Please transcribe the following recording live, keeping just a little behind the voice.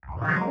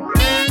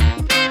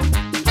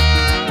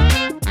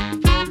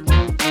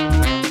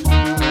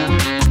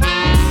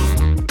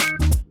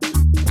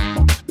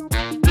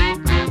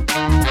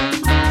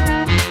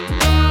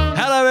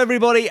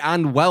everybody,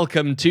 and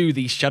welcome to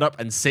the Shut Up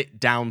and Sit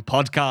Down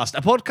podcast,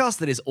 a podcast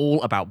that is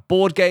all about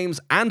board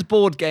games, and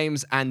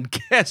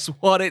guess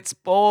what? It's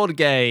board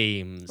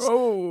games.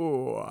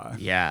 Oh.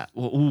 Yeah.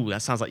 Ooh,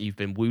 that sounds like you've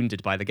been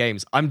wounded by the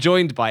games. I'm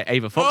joined by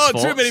Ava Foxford.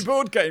 Oh, too many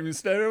board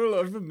games. They're all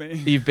over me.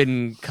 You've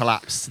been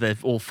collapsed.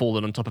 They've all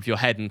fallen on top of your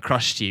head and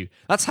crushed you.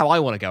 That's how I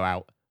want to go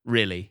out,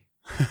 really.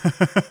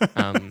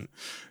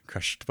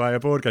 Crushed by a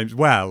board games.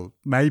 Well,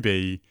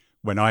 maybe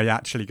when I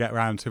actually get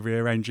around to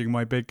rearranging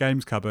my big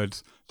games cupboard,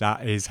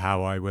 that is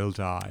how I will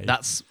die.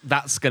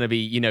 That's going to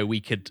be, we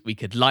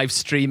could live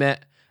stream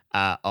it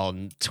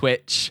on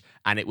Twitch,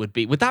 and would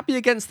that be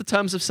against the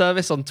terms of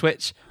service on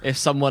Twitch if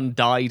someone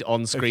died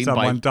on screen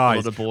by one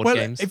of the board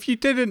games? If you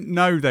didn't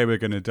know they were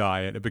going to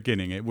die at the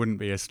beginning, it wouldn't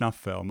be a snuff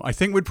film. I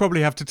think we'd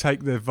probably have to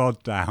take the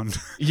VOD down.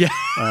 Yeah,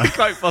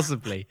 quite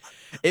possibly.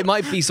 It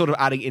might be sort of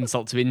adding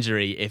insult to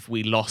injury if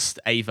we lost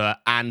Ava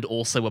and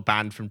also were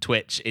banned from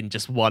Twitch in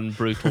just one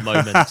brutal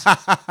moment.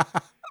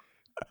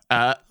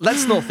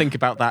 Let's not think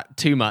about that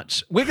too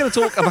much. We're going to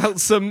talk about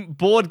some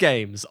board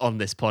games on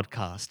this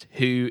podcast.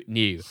 Who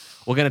knew?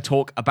 We're going to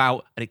talk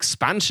about an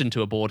expansion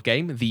to a board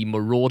game, the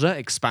Marauder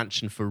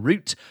expansion for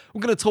Root.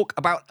 We're going to talk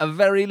about a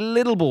very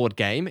little board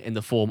game in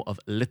the form of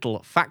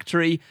Little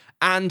Factory.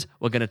 And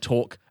we're going to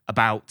talk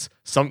about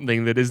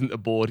something that isn't a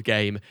board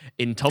game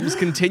in Tom's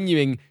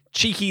continuing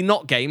cheeky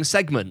not game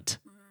segment.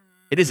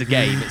 It is a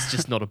game, it's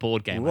just not a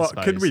board game, I suppose.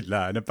 What can we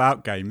learn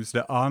about games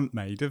that aren't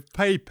made of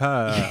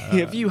paper?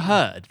 Have you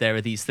heard there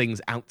are these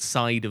things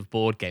outside of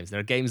board games? There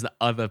are games that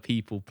other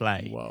people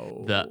play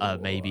that are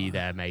maybe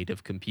they're made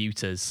of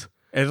computers.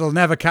 It'll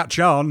never catch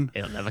on.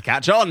 It'll never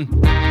catch on.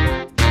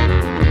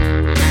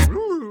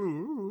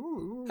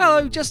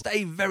 Hello, just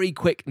a very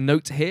quick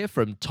note here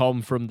from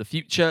Tom from the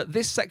future.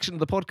 This section of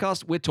the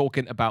podcast, we're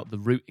talking about the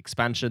Root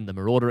expansion, the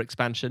Marauder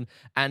expansion,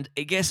 and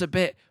it gets a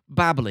bit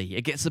babbly,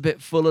 it gets a bit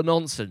full of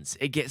nonsense,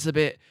 it gets a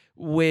bit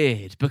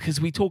weird,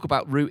 because we talk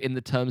about Root in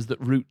the terms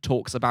that Root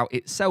talks about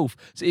itself.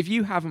 So if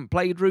you haven't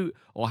played Root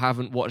or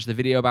haven't watched the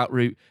video about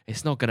Root,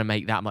 it's not going to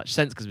make that much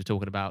sense, because we're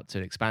talking about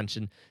an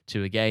expansion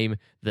to a game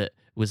that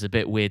was a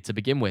bit weird to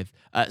begin with.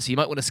 So you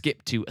might want to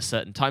skip to a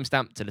certain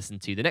timestamp to listen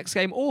to the next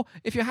game, or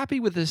if you're happy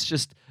with us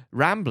just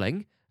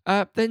rambling,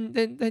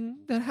 then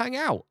hang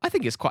out. I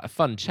think it's quite a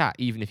fun chat,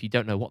 even if you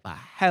don't know what the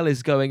hell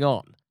is going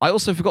on. I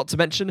also forgot to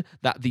mention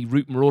that the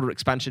Root Marauder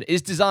expansion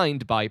is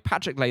designed by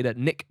Patrick Lader,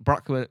 Nick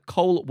Bruckman,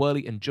 Cole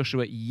Worley, and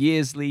Joshua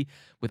Yearsley,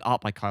 with art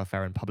by Kyle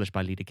Farron, published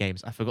by Leader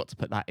Games. I forgot to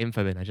put that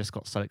info in. I just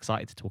got so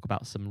excited to talk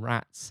about some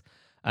rats.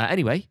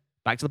 Anyway,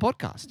 back to the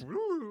podcast.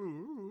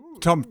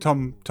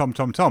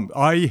 Tom.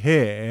 I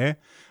hear.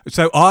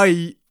 So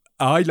I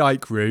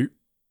like Root.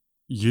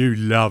 You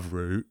love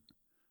Root.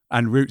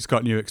 And Root's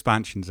got new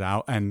expansions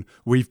out, and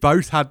we've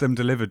both had them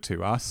delivered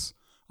to us,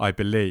 I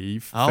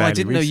believe. Oh, I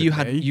didn't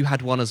recently. know you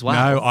had one as well.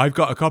 No, I've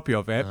got a copy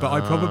of it, but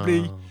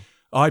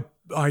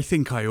I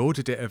think I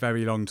ordered it a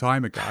very long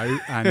time ago,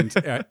 and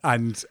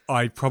and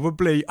I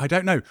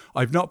don't know.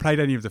 I've not played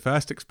any of the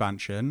first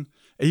expansion,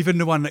 even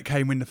the one that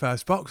came in the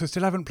first box. I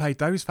still haven't played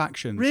those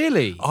factions.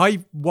 Really?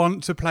 I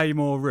want to play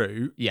more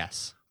Root.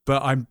 Yes,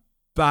 but I'm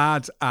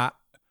bad at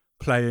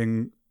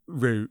playing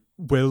Root.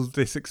 Will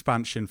this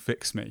expansion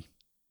fix me?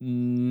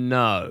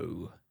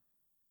 No.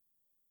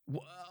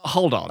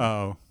 Hold on.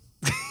 Oh.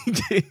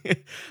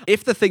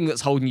 If the thing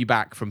that's holding you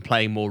back from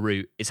playing more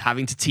Root is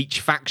having to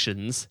teach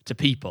factions to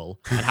people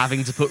and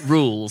having to put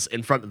rules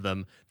in front of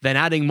them, then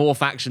adding more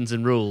factions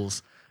and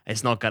rules,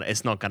 it's not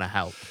gonna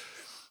help.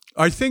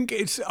 I think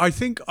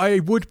I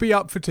would be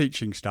up for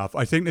teaching stuff.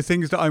 I think the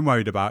things that I'm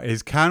worried about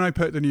is, can I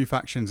put the new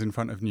factions in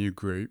front of new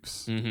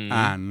groups? Mm-hmm.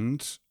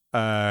 And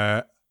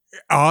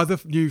are the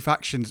new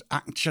factions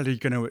actually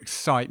going to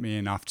excite me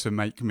enough to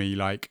make me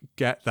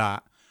get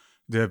that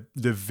the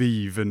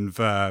vive and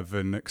verve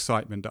and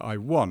excitement that I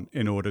want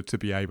in order to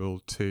be able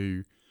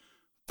to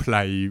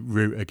play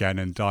Root again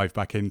and dive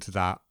back into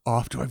that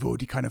after I've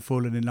already kind of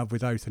fallen in love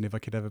with Oath? And if I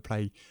could ever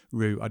play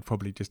Root, I'd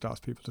probably just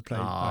ask people to play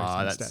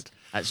Oath instead.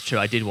 That's true.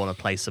 I did want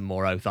to play some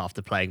more Oath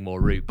after playing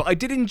more Root, but I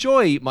did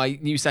enjoy my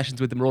new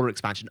sessions with the Marauder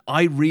expansion.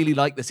 I really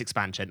like this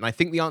expansion, and I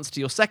think the answer to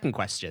your second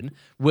question,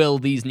 will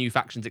these new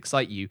factions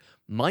excite you,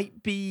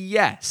 might be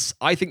yes.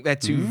 I think they're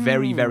two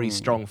very, very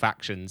strong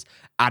factions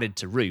added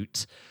to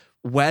Root.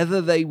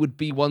 Whether they would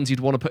be ones you'd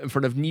want to put in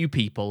front of new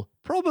people,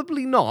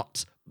 probably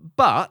not,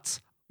 but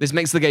this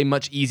makes the game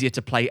much easier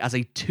to play as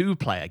a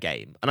two-player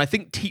game. And I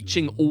think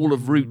teaching all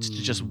of Root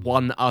to just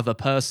one other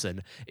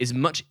person is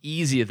much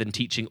easier than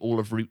teaching all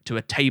of Root to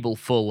a table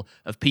full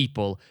of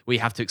people where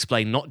you have to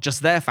explain not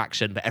just their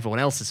faction, but everyone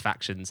else's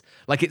factions.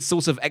 It's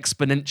sort of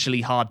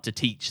exponentially hard to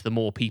teach the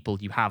more people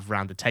you have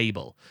around a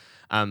table.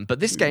 But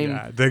this game...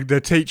 Yeah, the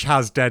teach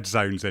has dead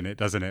zones in it,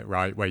 doesn't it,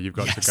 right? Where you've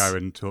got to go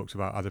and talk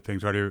about other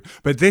things.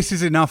 But this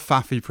is enough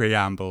faffy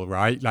preamble,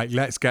 right?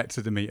 Let's get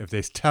to the meat of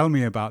this. Tell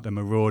me about the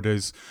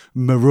Marauders.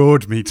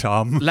 Maraud me,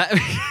 Tom. Let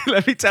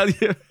me tell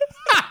you...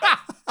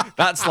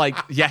 That's like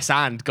yes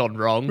and gone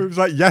wrong. It was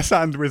like yes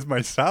and with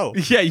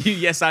myself. Yeah, you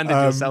yes anded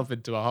yourself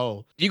into a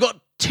hole. You got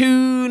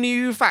two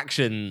new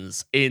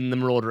factions in the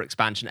Marauder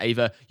expansion,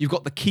 Ava. You've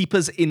got the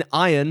Keepers in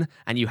Iron,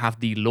 and you have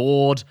the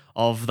Lord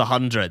of the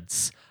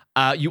Hundreds.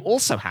 You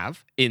also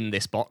have, in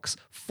this box,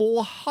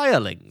 4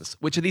 Hirelings,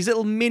 which are these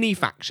little mini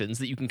factions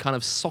that you can kind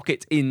of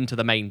socket into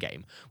the main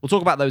game. We'll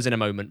talk about those in a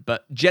moment,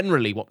 but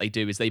generally what they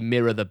do is they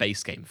mirror the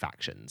base game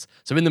factions.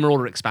 So in the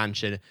Marauder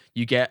expansion,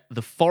 you get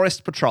the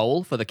Forest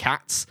Patrol for the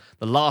cats,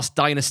 the Last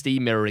Dynasty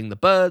mirroring the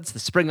birds, the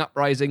Spring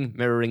Uprising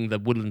mirroring the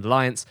Woodland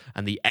Alliance,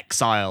 and the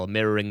Exile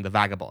mirroring the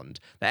Vagabond.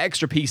 They're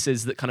extra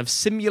pieces that kind of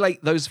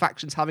simulate those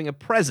factions having a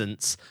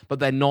presence, but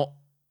they're not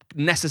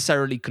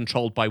necessarily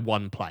controlled by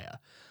one player.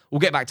 We'll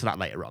get back to that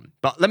later on.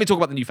 But let me talk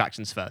about the new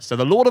factions first. So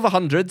the Lord of the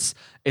Hundreds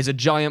is a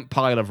giant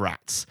pile of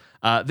rats.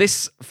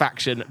 This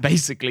faction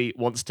basically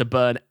wants to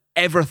burn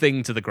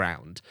everything to the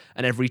ground.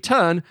 And every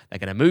turn, they're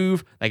going to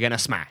move, they're going to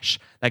smash.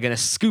 They're going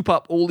to scoop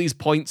up all these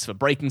points for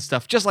breaking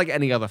stuff, just like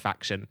any other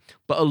faction.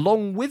 But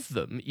along with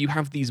them, you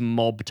have these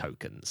mob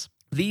tokens.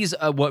 These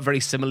work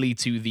very similarly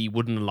to the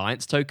Wooden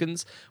Alliance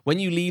tokens. When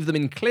you leave them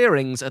in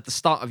clearings at the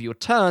start of your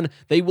turn,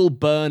 they will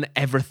burn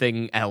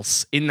everything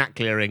else in that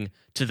clearing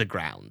to the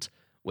ground,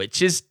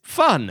 which is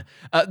fun.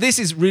 This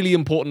is really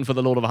important for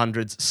the Lord of the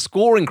Hundreds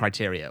scoring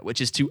criteria, which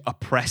is to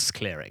oppress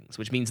clearings,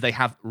 which means they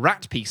have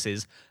rat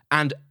pieces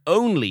and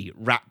only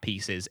rat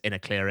pieces in a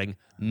clearing,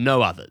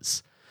 no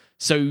others.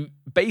 So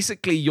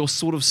basically, you're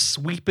sort of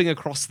sweeping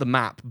across the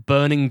map,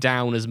 burning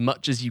down as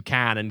much as you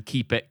can and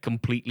keep it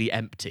completely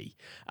empty.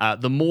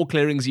 The more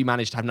clearings you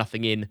manage to have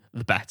nothing in,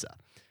 the better.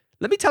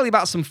 Let me tell you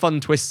about some fun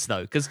twists,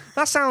 though, because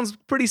that sounds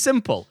pretty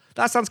simple.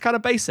 That sounds kind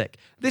of basic.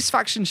 This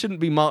faction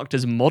shouldn't be marked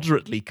as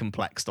moderately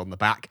complexed on the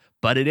back,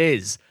 but it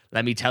is.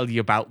 Let me tell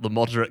you about the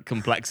moderate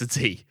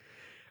complexity.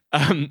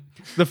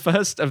 The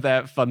first of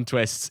their fun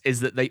twists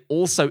is that they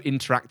also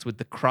interact with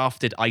the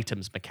crafted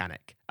items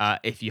mechanic.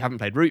 If you haven't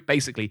played Root,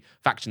 basically,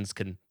 factions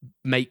can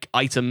make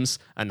items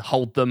and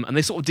hold them, and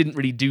they sort of didn't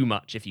really do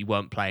much if you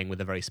weren't playing with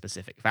a very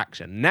specific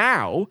faction.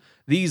 Now,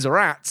 these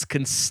rats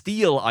can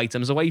steal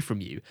items away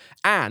from you,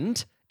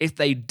 and if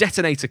they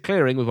detonate a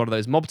clearing with one of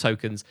those mob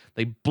tokens,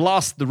 they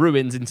blast the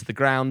ruins into the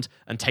ground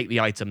and take the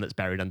item that's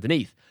buried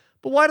underneath.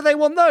 But why do they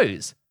want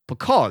those?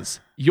 Because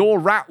your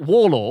rat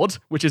warlord,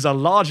 which is a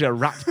larger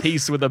rat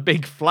piece with a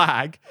big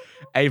flag,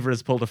 Ava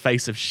has pulled a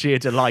face of sheer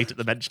delight at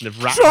the mention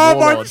of rat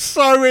warlord. I'm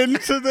so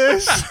into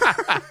this.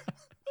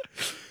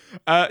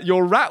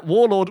 Your rat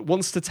warlord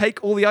wants to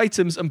take all the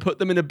items and put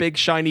them in a big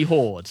shiny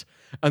hoard.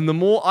 And the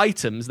more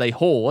items they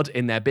hoard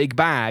in their big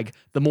bag,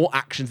 the more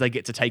actions they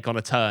get to take on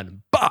a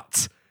turn.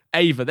 But,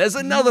 Ava, there's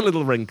another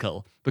little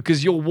wrinkle,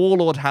 because your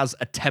warlord has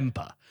a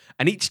temper.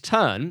 And each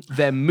turn,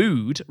 their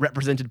mood,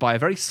 represented by a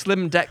very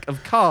slim deck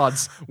of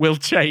cards, will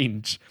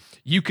change.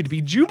 You could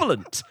be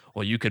jubilant,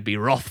 or you could be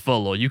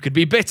wrathful, or you could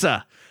be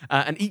bitter.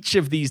 And each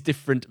of these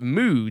different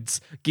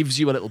moods gives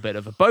you a little bit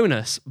of a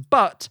bonus,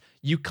 but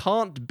you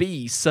can't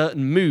be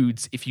certain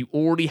moods if you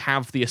already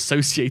have the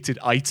associated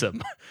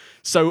item.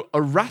 So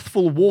a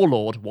wrathful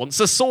warlord wants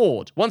a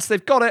sword. Once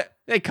they've got it,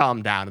 they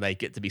calm down and they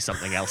get to be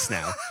something else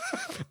now.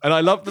 And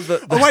I love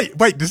that. Oh,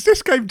 wait, does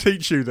this game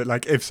teach you that,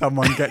 like, if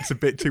someone gets a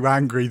bit too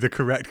angry, the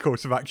correct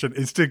course of action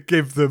is to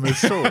give them a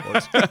sword?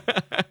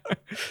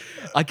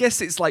 I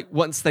guess it's like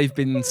once they've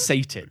been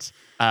sated.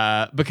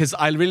 Because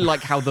I really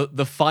like how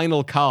the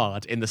final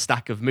card in the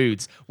stack of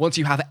moods, once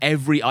you have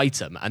every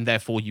item and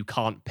therefore you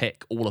can't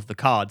pick all of the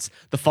cards,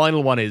 the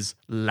final one is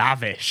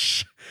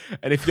lavish.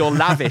 And if you're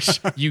lavish,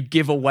 you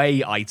give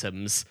away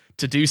items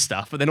to do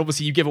stuff, but then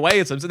obviously you give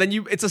away items, and then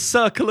it's a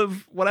circle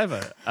of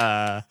whatever.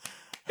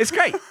 It's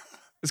great.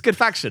 It's a good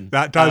faction.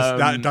 That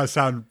does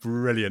sound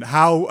brilliant.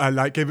 How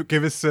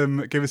give us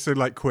some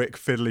like quick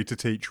fiddly to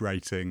teach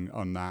rating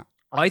on that.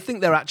 I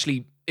think they're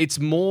actually. It's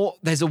more,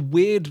 there's a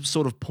weird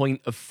sort of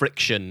point of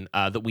friction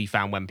that we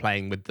found when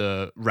playing with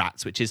the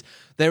rats, which is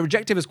their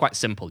objective is quite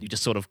simple. You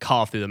just sort of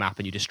carve through the map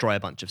and you destroy a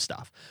bunch of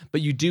stuff. But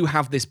you do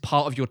have this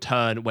part of your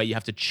turn where you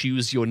have to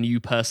choose your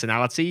new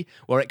personality,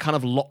 where it kind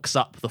of locks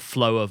up the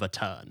flow of a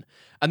turn.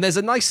 And there's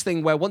a nice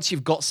thing where once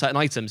you've got certain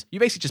items,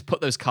 you basically just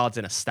put those cards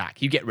in a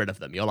stack. You get rid of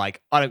them. You're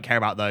like, I don't care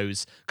about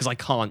those because I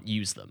can't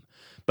use them.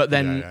 But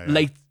then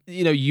later,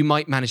 you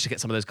might manage to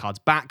get some of those cards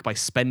back by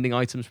spending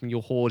items from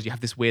your hoard. You have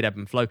this weird ebb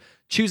and flow.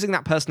 Choosing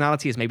that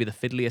personality is maybe the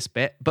fiddliest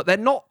bit, but they're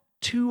not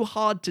too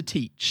hard to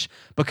teach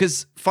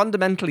because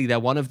fundamentally they're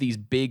one of these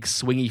big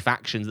swingy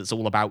factions that's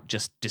all about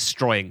just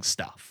destroying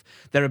stuff.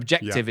 Their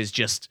objective is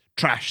just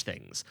trash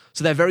things.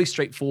 So they're very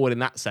straightforward in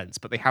that sense,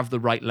 but they have the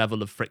right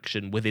level of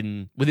friction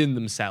within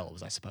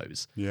themselves, I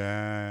suppose.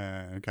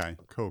 Yeah, okay.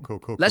 Cool.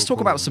 Let's talk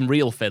about some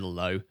real fiddle,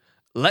 though.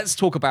 Let's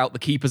talk about the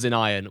Keepers in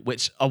Iron,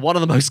 which are one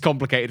of the most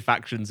complicated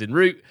factions in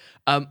Root,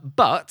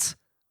 but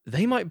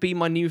they might be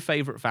my new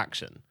favourite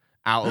faction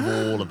out of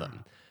all of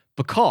them.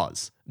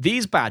 Because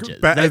these badgers...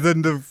 Better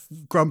than the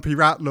grumpy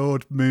rat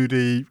lord,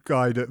 moody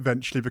guy that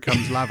eventually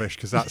becomes lavish,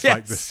 because that's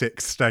like the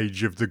 6th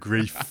stage of the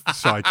grief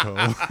cycle.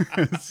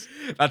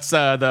 That's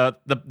the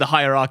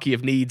hierarchy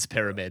of needs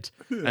pyramid.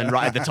 And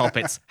right at the top,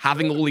 it's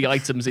having all the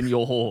items in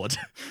your hoard.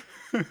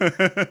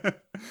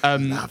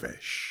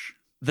 Lavish.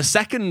 The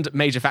second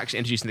major faction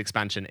introduced in the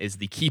expansion is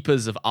the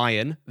Keepers of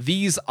Iron.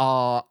 These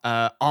are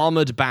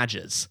armored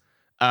badgers.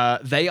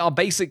 They are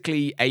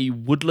basically a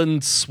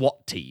woodland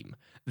SWAT team.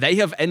 They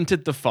have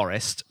entered the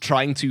forest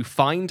trying to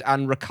find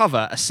and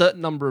recover a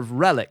certain number of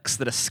relics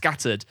that are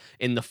scattered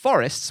in the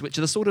forests, which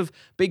are the sort of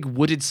big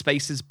wooded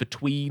spaces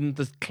between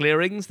the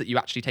clearings that you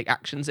actually take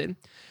actions in.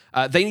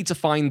 They need to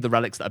find the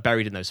relics that are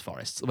buried in those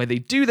forests. The way they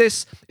do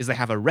this is they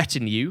have a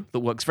retinue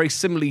that works very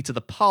similarly to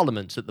the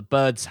parliament that the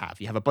birds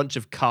have. You have a bunch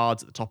of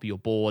cards at the top of your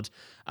board,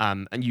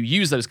 and you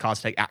use those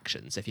cards to take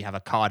actions. If you have a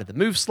card in the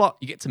move slot,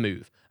 you get to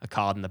move. A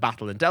card in the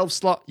battle and delve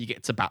slot, you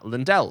get to battle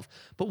and delve.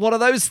 But what are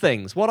those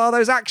things? What are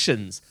those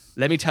actions?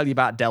 Let me tell you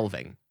about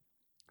delving.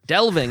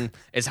 Delving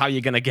is how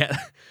you're going to get...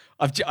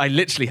 I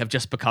literally have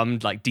just become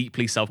like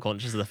deeply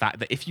self-conscious of the fact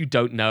that if you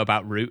don't know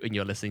about Root and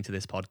you're listening to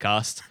this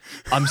podcast,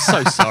 I'm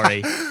so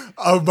sorry.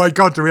 Oh my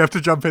God, do we have to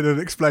jump in and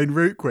explain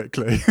Root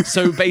quickly?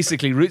 So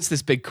basically, Root's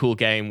this big cool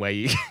game where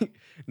you...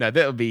 No,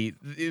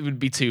 it would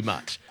be too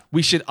much.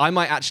 I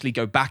might actually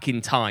go back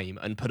in time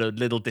and put a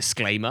little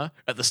disclaimer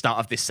at the start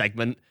of this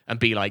segment and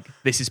be like,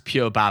 this is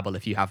pure babble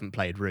if you haven't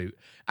played Root.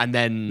 And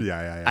then,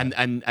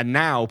 and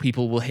now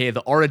people will hear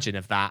the origin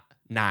of that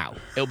now.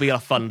 It'll be a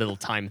fun little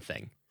time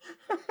thing.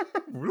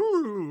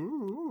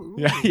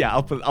 Yeah,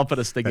 I'll put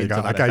a sting into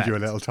that. I gave you a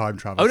little time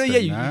travel. Oh no, yeah,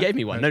 you gave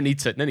me one. No need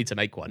to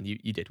make one.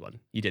 You did one.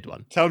 You did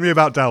one. Tell me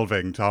about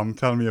delving, Tom.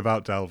 Tell me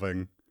about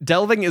delving.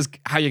 Delving is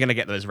how you're going to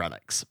get those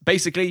relics.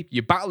 Basically,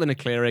 you battle in a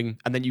clearing,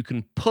 and then you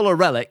can pull a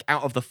relic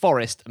out of the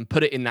forest and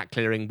put it in that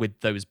clearing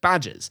with those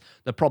badges.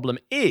 The problem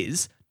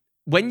is,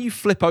 when you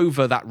flip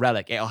over that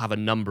relic, it'll have a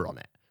number on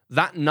it.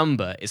 That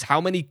number is how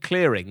many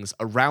clearings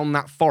around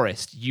that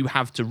forest you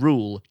have to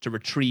rule to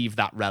retrieve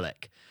that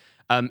relic.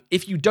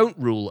 If you don't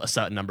rule a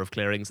certain number of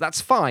clearings,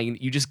 that's fine.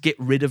 You just get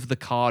rid of the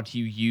card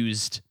you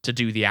used to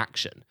do the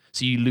action.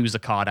 So you lose a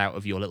card out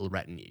of your little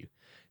retinue.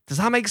 Does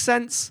that make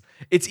sense?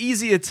 It's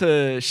easier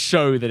to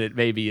show than it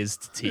maybe is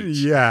to teach.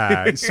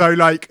 Yeah. So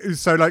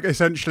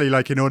essentially,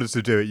 like in order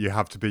to do it, you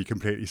have to be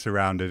completely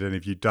surrounded. And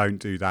if you don't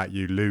do that,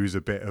 you lose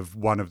a bit of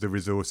one of the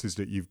resources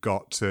that you've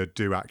got to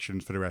do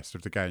actions for the rest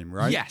of the game,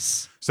 right?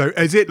 Yes. So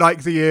is it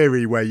like the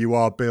Eerie where you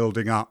are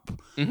building up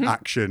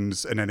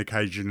actions and then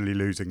occasionally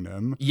losing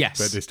them? Yes.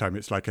 But this time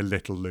it's like a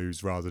little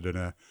lose rather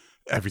than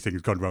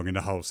everything's gone wrong and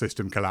the whole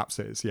system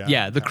collapses.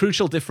 Yeah, the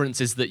crucial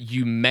difference is that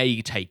you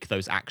may take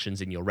those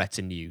actions in your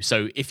retinue.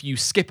 So if you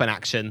skip an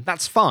action,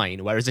 that's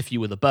fine. Whereas if you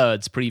were the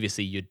birds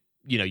previously,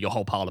 your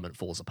whole parliament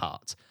falls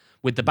apart.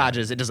 With the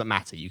badgers, it doesn't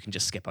matter. You can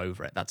just skip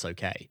over it. That's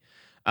okay.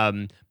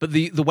 But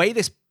the way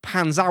this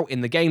pans out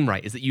in the game,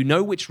 right, is that you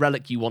know which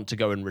relic you want to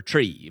go and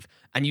retrieve,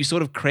 and you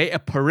sort of create a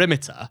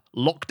perimeter,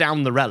 lock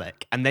down the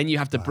relic, and then you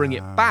have to bring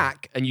it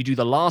back, and you do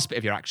the last bit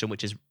of your action,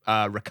 which is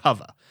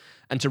recover.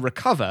 And to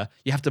recover,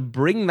 you have to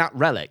bring that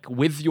relic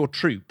with your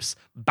troops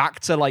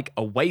back to like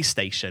a way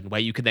station where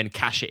you can then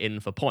cash it in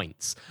for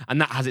points. And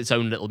that has its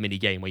own little mini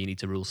game where you need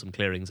to rule some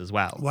clearings as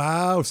well.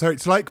 Wow. So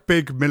it's like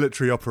big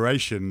military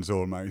operations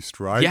almost,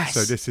 right? Yes.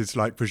 So this is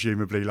like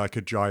presumably like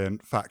a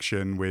giant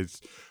faction with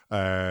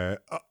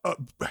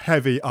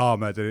heavy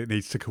armor that it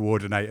needs to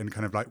coordinate and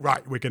kind of like,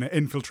 right, we're going to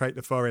infiltrate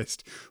the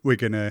forest. We're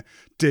going to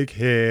dig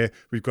here.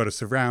 We've got to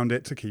surround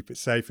it to keep it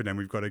safe. And then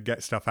we've got to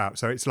get stuff out.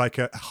 So it's like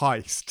a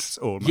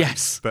heists almost.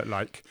 Yes. But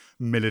like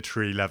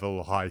military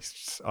level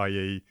heists,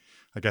 i.e.,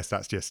 I guess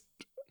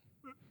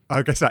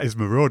that is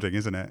marauding,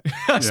 isn't it?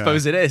 I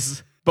suppose it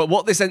is. But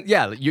what this, you've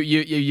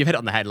hit it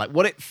on the head. Like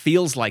what it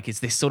feels like is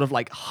this sort of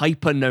like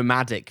hyper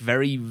nomadic,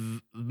 very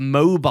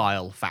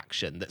mobile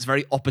faction that's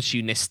very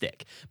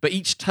opportunistic. But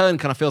each turn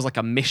kind of feels like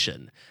a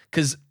mission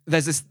because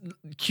there's this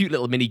cute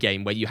little mini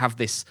game where you have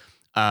this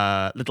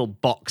little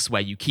box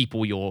where you keep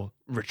all your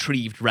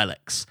retrieved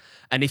relics.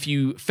 And if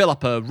you fill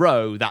up a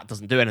row, that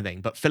doesn't do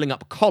anything. But filling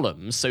up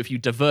columns, so if you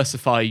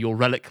diversify your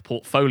relic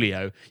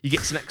portfolio, you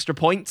get some extra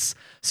points.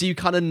 So you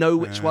kind of know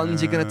which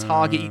ones you're going to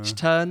target each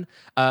turn.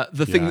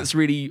 The thing that's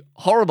really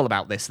horrible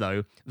about this,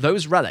 though,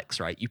 those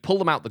relics, right? You pull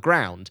them out the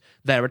ground,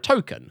 they're a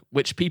token,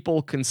 which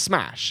people can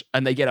smash,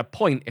 and they get a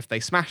point if they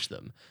smash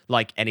them,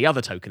 like any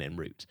other token in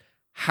Root.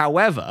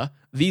 However,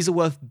 these are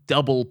worth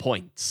double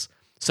points.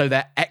 So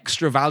they're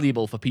extra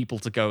valuable for people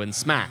to go and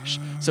smash.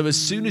 So as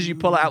soon as you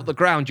pull it out the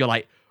ground, you're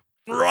like,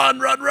 run,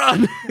 run,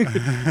 run.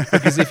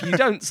 Because if you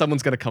don't,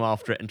 someone's going to come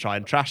after it and try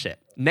and trash it.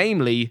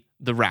 Namely,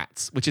 the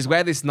rats, which is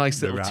where this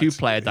nice little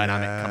two-player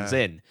dynamic comes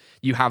in.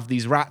 You have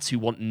these rats who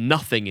want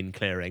nothing in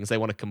clearings. They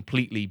want to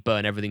completely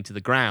burn everything to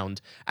the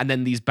ground. And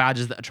then these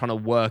badgers that are trying to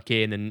work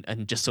in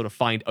and just sort of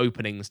find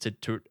openings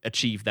to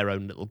achieve their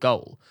own little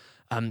goal.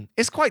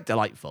 It's quite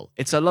delightful.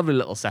 It's a lovely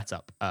little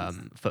setup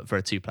for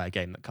a two-player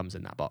game that comes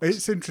in that box.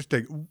 It's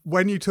interesting.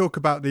 When you talk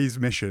about these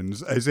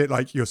missions, is it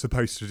like you're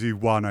supposed to do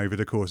one over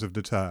the course of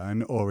the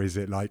turn, or is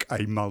it like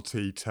a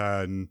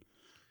multi-turn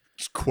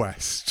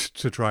quest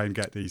to try and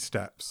get these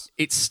steps.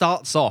 It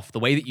starts off, the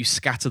way that you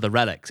scatter the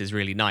relics is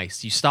really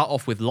nice. You start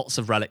off with lots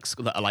of relics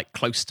that are like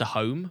close to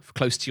home,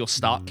 close to your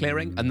start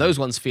clearing, and those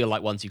ones feel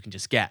like ones you can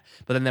just get.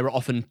 But then there are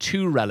often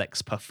 2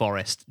 relics per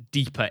forest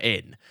deeper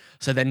in.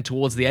 So then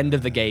towards the end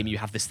of the game, you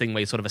have this thing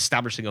where you're sort of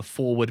establishing a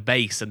forward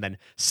base and then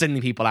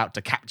sending people out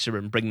to capture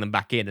and bring them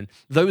back in. And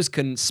those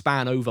can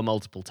span over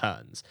multiple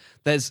turns.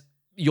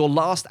 Your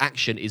last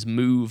action is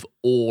move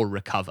or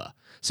recover.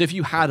 So if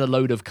you had a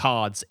load of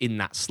cards in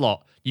that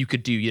slot, you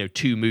could do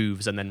 2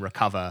 moves and then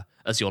recover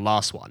as your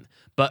last one.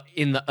 But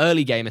in the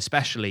early game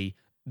especially,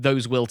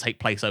 those will take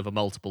place over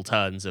multiple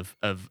turns of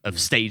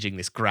staging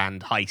this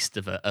grand heist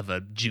of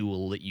a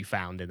jewel that you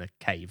found in a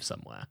cave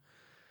somewhere.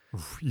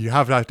 You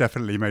have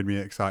definitely made me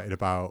excited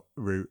about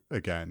Root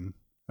again.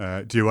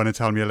 Do you want to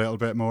tell me a little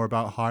bit more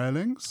about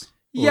hirelings?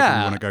 Or do you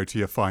want to go to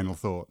your final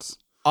thoughts?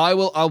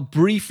 I'll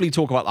briefly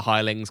talk about the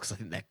hirelings because I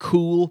think they're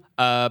cool.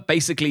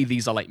 Basically,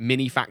 these are like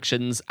mini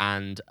factions,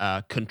 and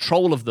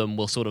control of them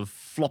will sort of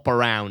flop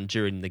around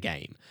during the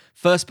game.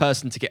 First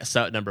person to get a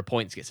certain number of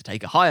points gets to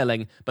take a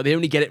hireling, but they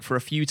only get it for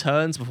a few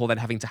turns before then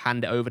having to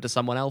hand it over to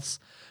someone else.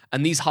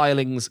 And these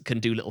hirelings can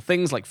do little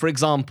things. Like, for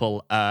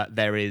example,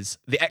 there is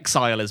the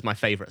Exile is my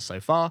favorite so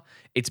far.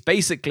 It's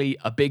basically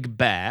a big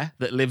bear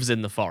that lives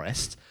in the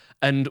forest.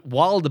 And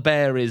while the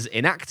bear is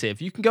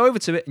inactive, you can go over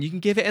to it and you can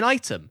give it an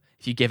item.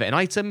 If you give it an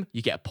item,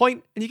 you get a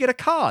point and you get a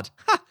card.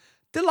 Ha!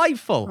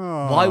 Delightful.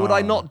 Aww. Why would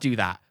I not do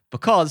that?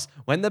 Because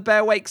when the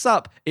bear wakes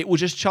up, it will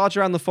just charge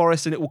around the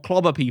forest and it will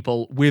clobber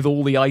people with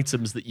all the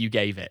items that you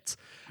gave it.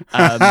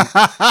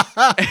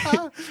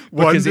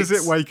 When does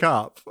it wake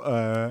up?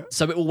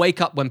 So it will wake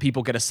up when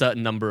people get a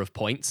certain number of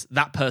points.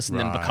 That person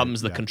then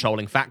becomes the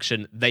controlling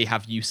faction. They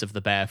have use of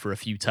the bear for a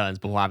few turns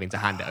before having to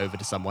hand it over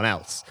to someone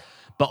else.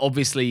 But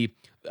obviously,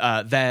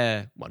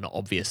 not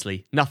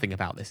obviously, nothing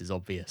about this is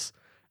obvious.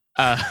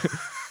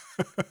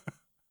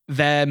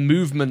 Their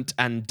movement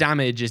and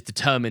damage is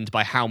determined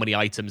by how many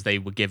items they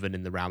were given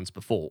in the rounds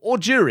before. Or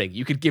during.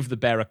 You could give the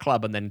bear a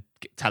club and then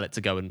tell it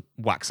to go and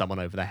whack someone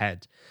over the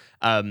head.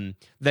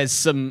 There's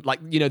some,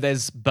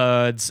 there's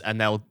birds, and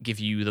they'll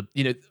give you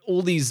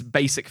all these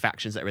basic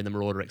factions that are in the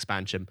Marauder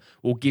expansion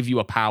will give you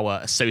a power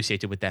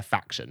associated with their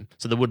faction.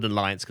 So the Woodland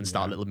Alliance can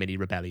start little mini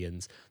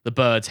rebellions. The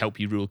birds help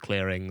you rule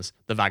clearings.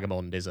 The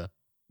Vagabond is a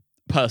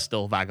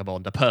personal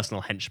vagabond, a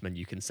personal henchman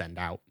you can send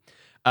out.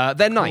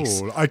 They're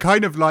nice. I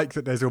kind of like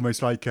that there's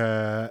almost like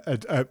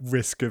a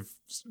risk of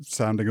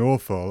sounding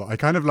awful. I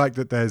kind of like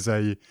that there's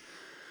a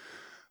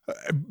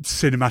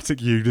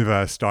cinematic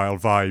universe style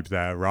vibe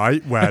there,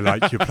 right? Where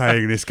like you're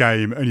playing this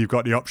game and you've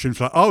got the option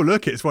for like, oh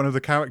look, it's one of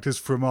the characters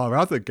from our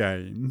other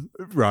game,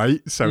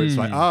 right? So it's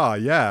like,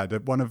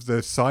 one of the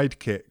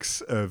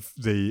sidekicks of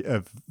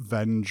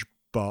Venge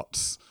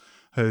bots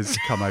has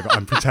come over.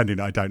 I'm pretending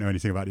I don't know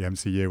anything about the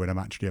MCU when I'm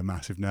actually a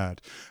massive nerd.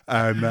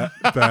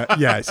 But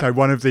yeah, so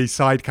one of these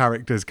side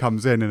characters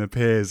comes in and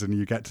appears, and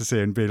you get to see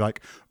and be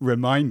like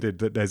reminded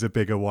that there's a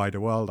bigger, wider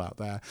world out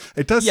there.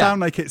 It does sound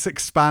like it's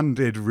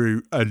expanded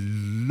Root a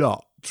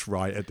lot,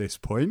 right, at this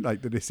point.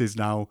 Like that this is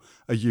now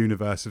a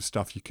universe of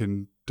stuff you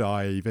can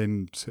dive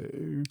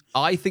into.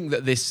 I think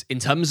that this, in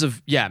terms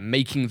of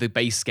making the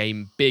base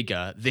game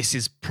bigger, this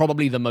is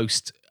probably the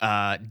most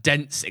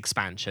dense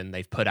expansion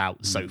they've put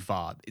out so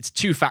far. It's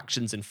 2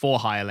 factions and 4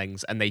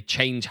 hirelings, and they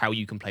change how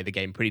you can play the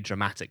game pretty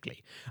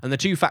dramatically. And the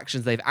 2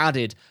 factions they've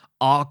added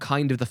are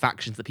kind of the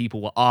factions that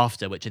people were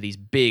after, which are these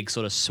big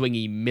sort of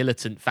swingy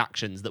militant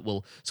factions that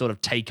will sort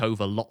of take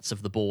over lots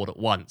of the board at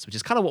once, which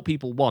is kind of what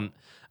people want.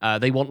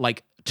 They want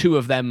like 2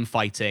 of them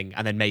fighting,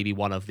 and then maybe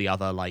one of the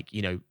other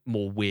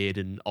more weird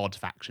and odd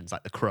factions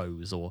like the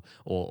Crows or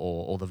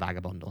the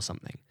Vagabond or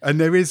something. And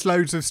there is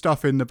loads of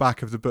stuff in the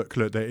back of the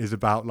booklet that is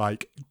about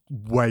like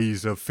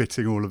ways of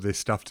fitting all of this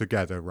stuff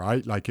together,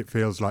 right? Like it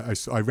feels like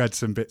I read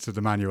some bits of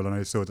the manual and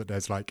I saw that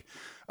there's like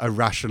a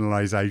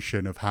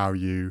rationalization of how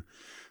you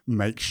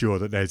make sure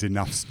that there's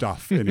enough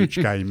stuff in each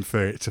game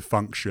for it to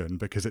function,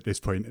 because at this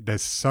point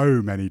there's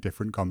so many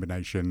different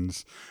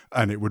combinations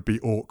and it would be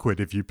awkward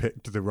if you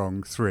picked the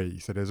wrong 3.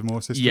 So there's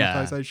more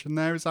systematization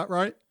there, is that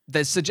right?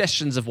 There's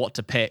suggestions of what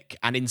to pick,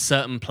 and in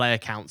certain player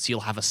counts,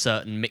 you'll have a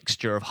certain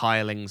mixture of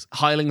hirelings.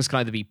 Hirelings can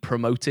either be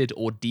promoted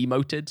or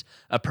demoted.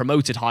 A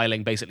promoted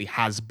hireling basically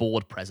has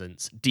board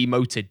presence.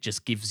 Demoted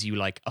just gives you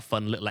like a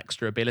fun little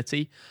extra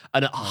ability.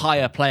 And at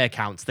higher player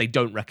counts, they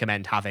don't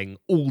recommend having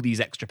all these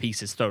extra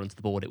pieces thrown onto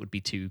the board. It would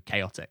be too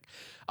chaotic.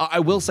 I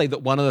will say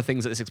that one of the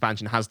things that this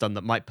expansion has done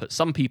that might put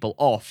some people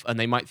off, and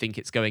they might think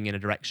it's going in a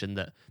direction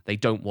that they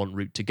don't want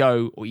Root to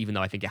go, or even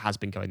though I think it has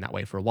been going that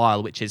way for a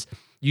while, which is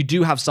you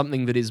do have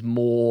something that is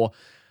more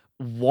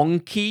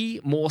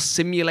wonky, more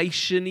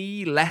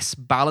simulation-y, less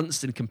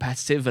balanced and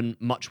competitive, and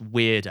much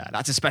weirder.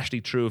 That's especially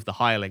true of the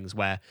hirelings,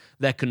 where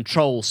their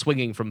control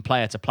swinging from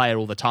player to player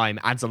all the time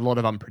adds a lot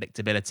of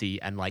unpredictability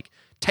and like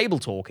table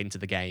talk into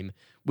the game,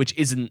 which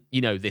isn't,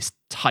 this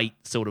tight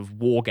sort of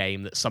war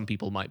game that some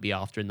people might be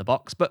after in the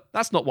box. But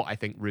that's not what I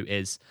think Root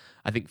is.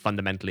 I think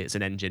fundamentally it's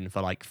an engine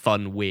for like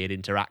fun, weird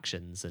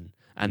interactions,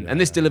 and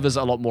this delivers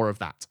a lot more of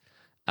that.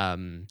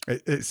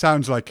 It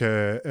sounds like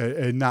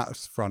in that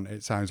front,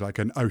 it sounds like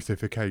an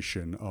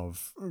oathification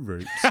of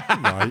Roots,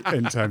 right?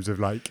 In terms of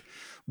like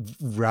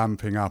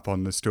ramping up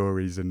on the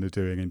stories and the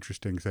doing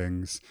interesting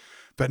things.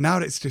 But now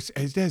there's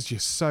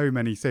just so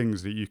many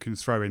things that you can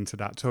throw into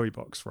that toy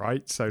box,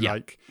 right? So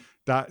like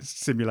that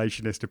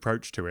simulationist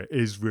approach to it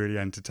is really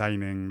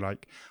entertaining.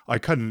 Like I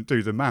couldn't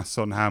do the maths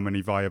on how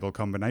many viable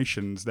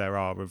combinations there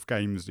are of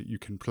games that you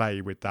can play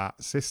with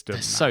that system.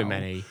 There's so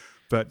many.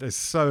 But there's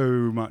so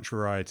much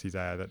variety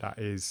there that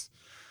is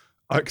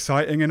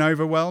exciting and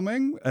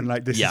overwhelming. And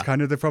like this is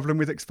kind of the problem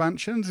with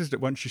expansions, is that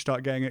once you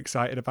start getting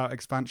excited about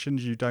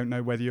expansions, you don't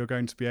know whether you're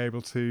going to be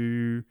able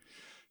to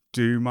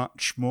do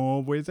much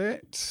more with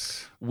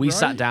it. We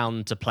sat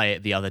down to play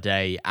it the other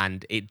day,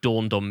 and it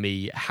dawned on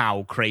me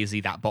how crazy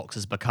that box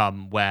has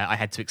become, where I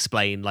had to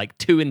explain like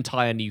 2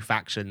 entire new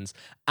factions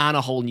and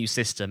a whole new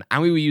system,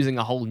 and we were using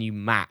a whole new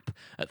map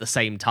at the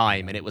same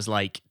time, and it was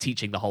like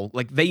teaching the whole,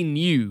 like they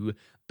knew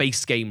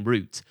base game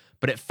Root,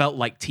 but it felt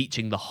like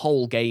teaching the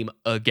whole game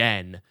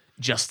again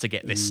just to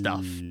get this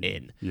stuff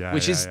in.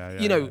 Which is,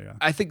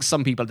 I think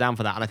some people are down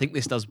for that, and I think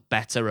this does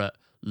better at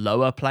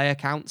lower player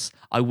counts.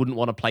 I wouldn't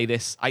want to play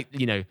this. I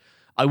wouldn't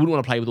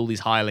want to play with all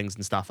these hirelings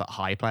and stuff at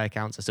high player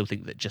counts. I still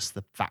think that just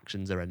the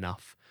factions are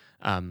enough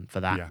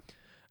for that. Yeah.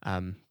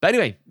 But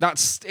anyway,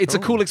 it's a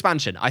cool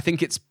expansion. I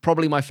think it's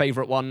probably my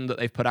favorite one that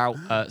they've put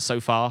out so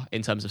far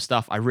in terms of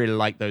stuff. I really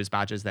like those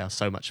badges. They are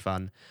so much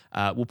fun.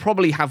 We'll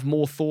probably have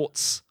more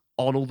thoughts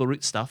on all the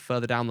Root stuff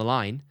further down the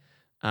line.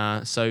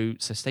 So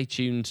stay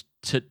tuned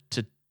to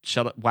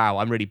shut up. Wow,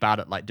 I'm really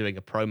bad at like doing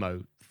a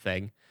promo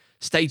thing.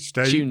 Stay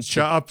tuned.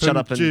 Shut up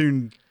and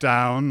tune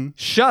down.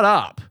 Shut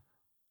up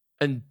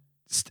and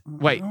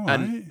wait all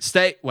and right.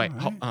 stay. Wait.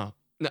 All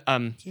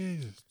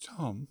Jesus,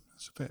 Tom,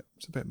 it's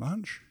a bit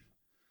much.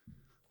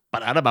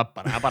 I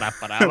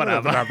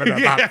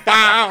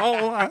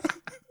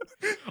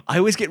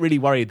always get really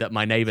worried that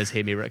my neighbors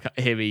hear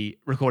me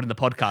recording the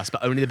podcast,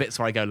 but only the bits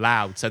where I go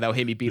loud. So they'll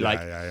hear me be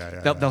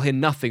they'll hear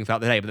nothing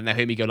throughout the day, but then they'll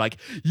hear me go like,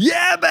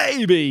 "Yeah,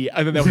 baby,"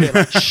 and then they'll hear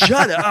like,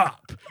 "Shut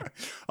up."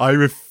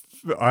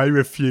 I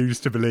refuse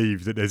to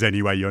believe that there's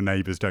any way your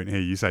neighbours don't hear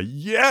you say,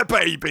 "Yeah,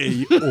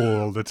 baby,"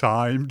 all the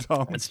time,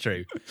 Tom. That's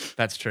true.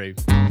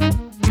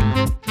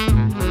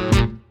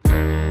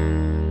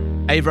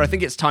 Ava, I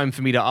think it's time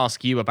for me to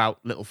ask you about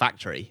Little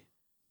Factory.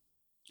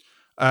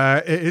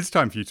 It is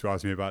time for you to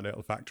ask me about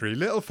Little Factory.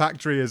 Little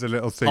Factory is a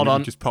little thing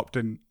that just popped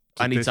in.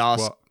 I need to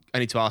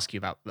ask you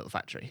about Little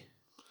Factory.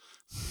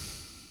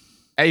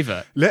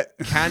 Ava,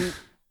 can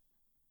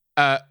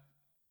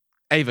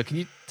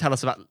you tell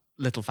us about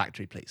Little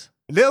Factory, please?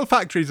 Little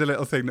Factory is a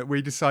little thing that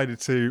we decided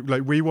to,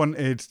 like, we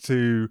wanted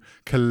to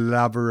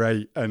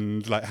collaborate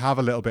and like have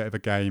a little bit of a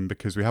game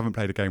because we haven't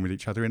played a game with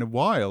each other in a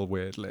while,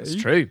 weirdly. It's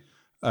true.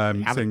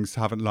 Things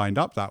haven't lined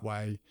up that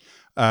way.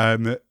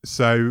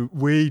 So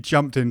we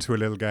jumped into a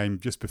little game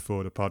just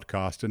before the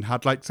podcast and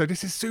had so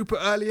this is super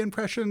early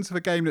impressions of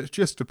a game that's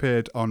just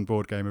appeared on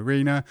Board Game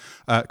Arena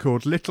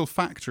called Little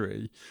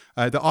Factory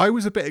that I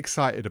was a bit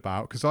excited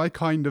about because I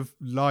kind of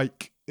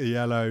like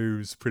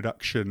Yellow's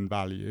production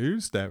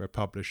values. They're a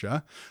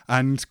publisher,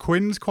 and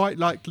Quinn's quite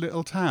like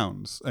Little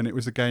Towns, and it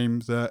was a game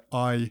that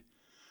I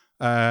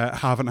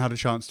haven't had a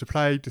chance to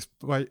play,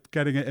 despite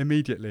getting it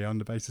immediately on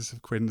the basis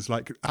of Quinn's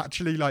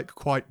actually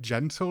quite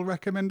gentle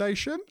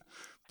recommendation.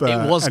 But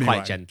it was anyway.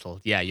 Quite gentle.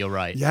 Yeah, you're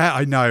right. Yeah,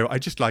 I know. I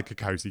just like a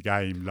cozy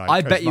game.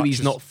 I bet you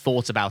he's not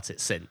thought about it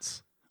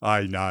since.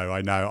 I know.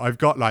 I've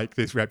got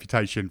this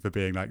reputation for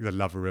being the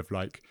lover of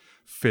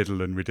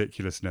fiddle and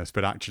ridiculousness,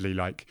 but actually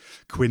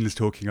Quinn's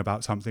talking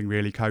about something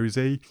really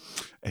cozy.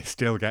 It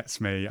still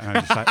gets me, and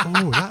I'm just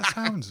oh, that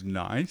sounds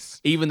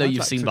nice. Even though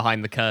you've seen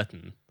behind the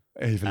curtain.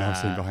 Even though I've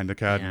seen behind the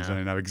curtains, and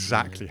I know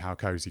exactly how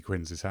cozy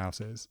Quinn's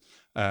house is.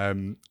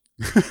 I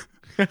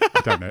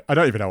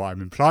don't even know what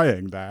I'm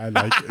implying there.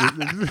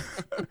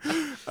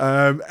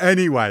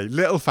 Anyway,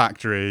 Little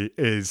Factory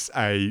is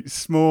a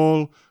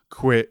small,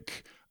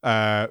 quick,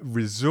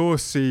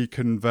 resourcey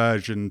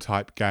conversion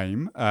type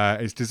game.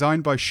 It's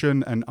designed by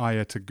Shun and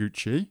Aya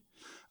Taguchi,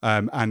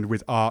 and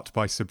with art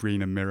by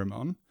Sabrina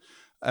Miramon.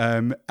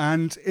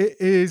 And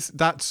it is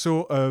that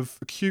sort of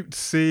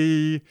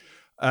cutesy.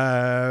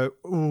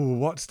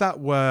 What's that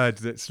word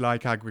that's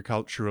like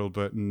agricultural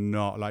but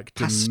not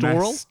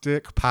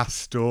domestic?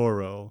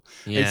 Pastoral.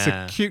 Yeah. It's a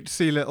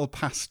cutesy little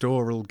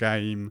pastoral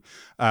game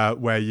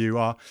where you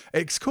are.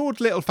 It's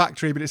called Little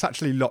Factory, but it's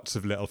actually lots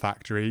of little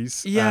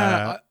factories.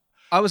 Yeah.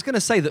 I was going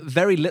to say that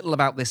very little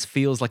about this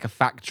feels like a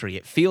factory.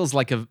 It feels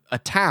like a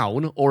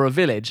town or a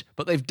village,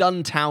 but they've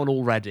done town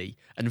already,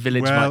 and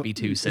village might be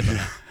too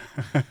similar.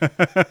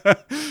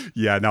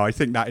 Yeah, no, I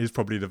think that is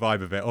probably the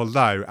vibe of it.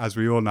 Although, as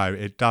we all know,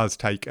 it does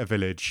take a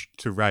village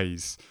to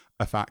raise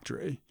a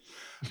factory.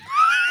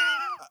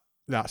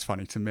 That's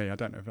funny to me. I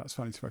don't know if that's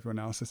funny to everyone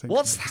else. I think.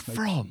 What's that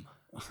from?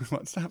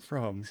 What's that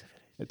from?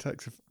 It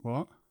takes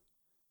what?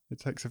 It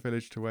takes a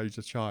village to raise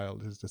a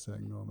child, is the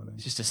thing normally.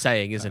 It's just a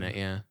saying, isn't it?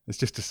 Yeah. It's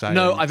just a saying.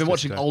 No, I've been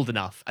watching Old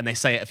Enough, and they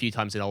say it a few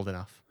times in Old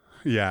Enough.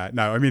 Yeah,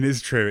 no, I mean,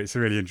 it's true. It's a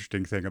really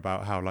interesting thing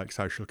about how like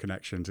social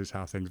connections is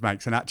how things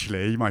makes. And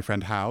actually, my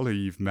friend Hal, who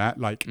you've met,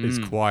 like is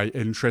quite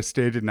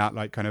interested in that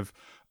like kind of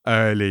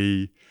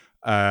early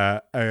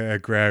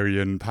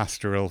agrarian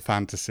pastoral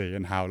fantasy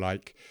and how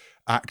like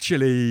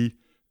actually,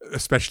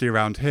 especially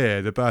around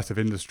here, the birth of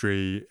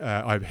industry,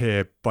 by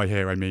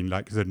here I mean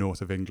like the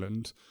north of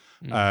England.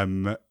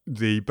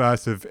 The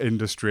birth of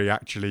industry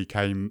actually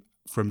came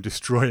from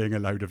destroying a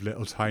load of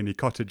little tiny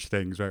cottage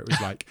things where it was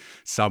like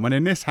someone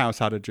in this house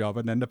had a job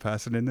and then the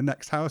person in the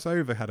next house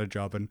over had a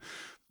job, and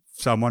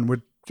someone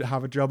would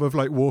have a job of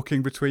like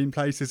walking between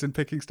places and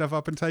picking stuff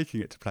up and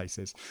taking it to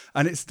places.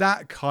 And it's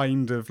that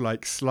kind of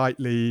like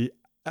slightly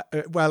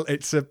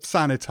it's a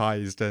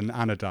sanitized and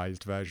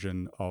anodized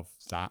version of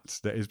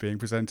that is being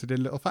presented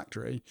in Little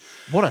Factory.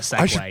 What a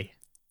segue.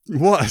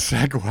 What a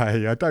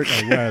segue. I don't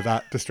know where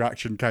that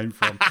distraction came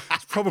from.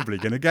 It's probably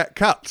going to get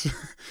cut.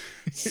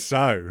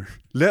 So,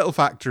 Little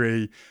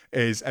Factory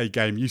is a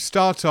game. You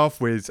start off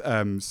with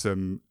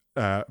some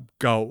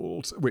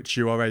gold, which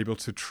you are able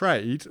to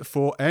trade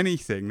for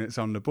anything that's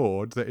on the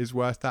board that is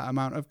worth that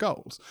amount of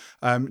gold.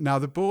 Now,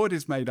 the board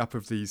is made up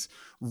of these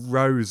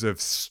rows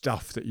of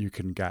stuff that you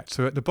can get.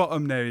 So at the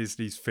bottom, there is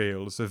these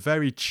fields of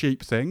very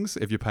cheap things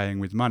if you're paying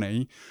with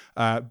money,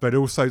 but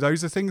also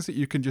those are things that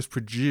you can just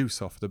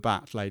produce off the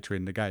bat later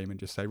in the game and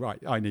just say, right,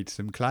 I need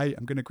some clay.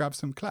 I'm going to grab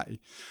some clay.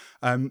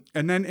 And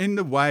then in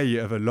the way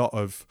of a lot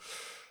of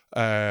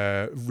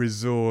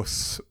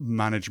resource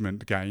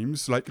management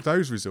games, like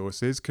those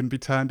resources can be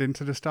turned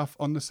into the stuff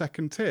on the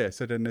second tier.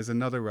 So then there's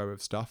another row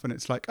of stuff and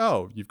it's like,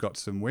 oh, you've got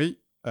some wheat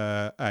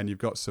and you've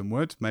got some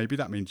wood. Maybe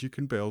that means you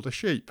can build a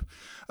sheep,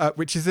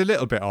 which is a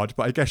little bit odd,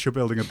 but I guess you're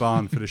building a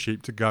barn for the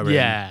sheep to go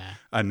in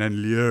and then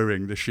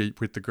luring the sheep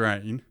with the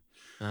grain.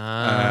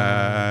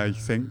 I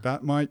think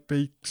that might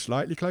be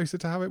slightly closer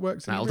to how it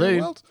works in the real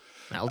world.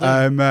 That'll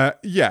do.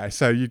 Yeah,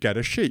 so you get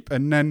a sheep,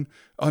 and then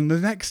on the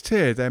next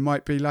tier there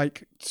might be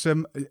like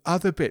some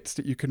other bits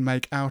that you can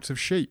make out of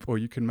sheep, or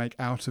you can make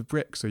out of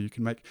bricks, or you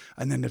can make,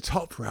 and then the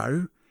top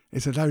row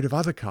is a load of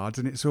other cards,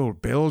 and it's all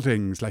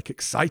buildings, like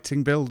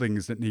exciting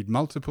buildings that need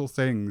multiple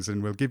things,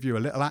 and will give you a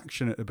little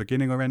action at the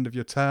beginning or end of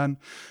your turn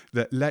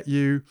that let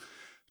you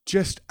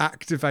just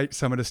activate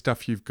some of the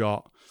stuff you've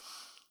got.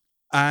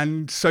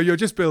 And so you're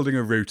just building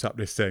a route up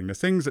this thing. The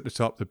things at the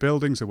top, the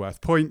buildings are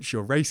worth points.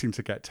 You're racing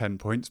to get 10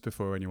 points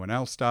before anyone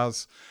else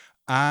does.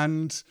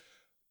 And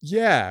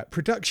yeah,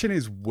 production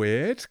is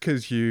weird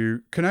because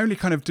you can only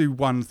kind of do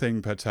one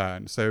thing per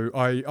turn. So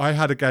I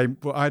had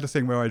a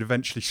thing where I'd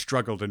eventually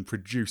struggled and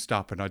produced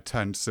up, and I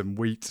turned some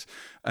wheat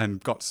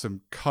and got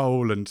some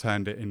coal and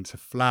turned it into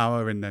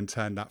flour, and then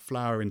turned that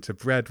flour into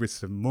bread with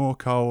some more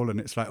coal. And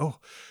it's like, oh,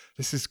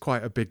 this is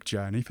quite a big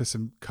journey for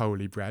some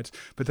coaly bread.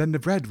 But then the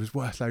bread was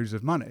worth loads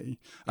of money.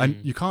 And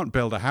you can't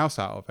build a house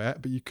out of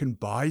it, but you can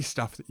buy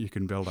stuff that you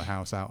can build a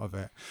house out of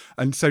it.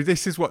 And so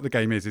this is what the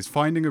game is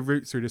finding a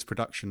route through this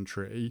production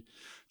tree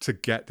to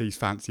get these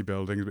fancy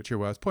buildings which are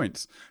worth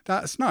points.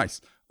 That's nice.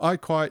 I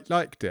quite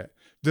liked it.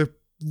 The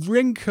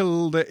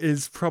wrinkle that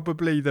is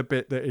probably the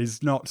bit that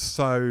is not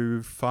so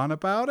fun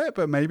about it,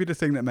 but maybe the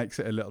thing that makes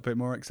it a little bit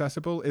more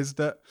accessible, is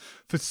that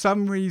for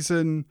some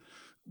reason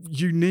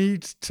you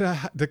need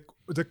to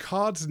the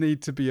cards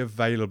need to be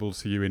available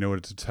to you in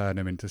order to turn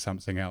them into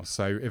something else.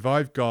 So if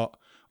I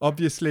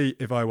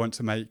want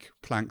to make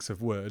planks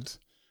of wood,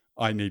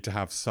 I need to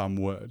have some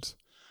wood,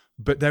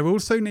 but there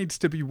also needs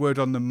to be wood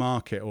on the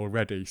market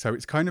already. So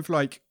it's kind of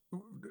like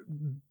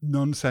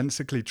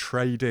nonsensically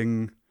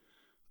trading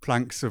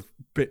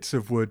bits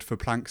of wood for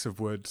planks of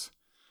wood.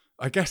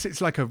 I guess it's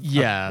like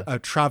a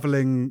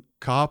traveling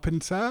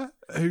carpenter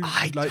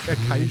who's like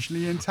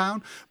occasionally in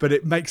town, but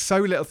it makes so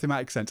little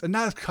thematic sense. And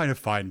that's kind of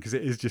fine because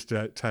it is just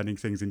a turning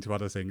things into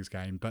other things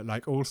game, but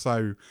like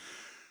also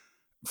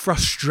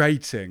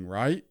frustrating,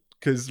 right?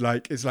 Because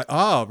like it's like,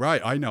 oh,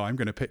 right, I know I'm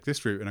going to pick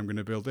this route and I'm going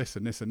to build this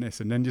and this and this.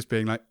 And then just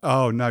being like,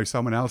 oh no,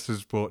 someone else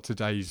has bought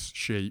today's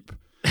sheep.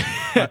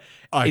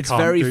 It's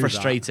very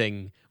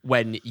frustrating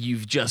when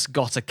you've just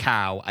got a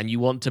cow and you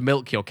want to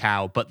milk your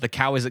cow, but the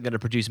cow isn't going to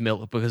produce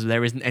milk because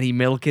there isn't any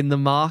milk in the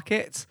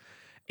market.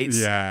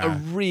 It's a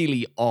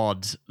really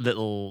odd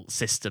little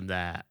system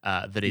there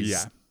that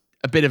is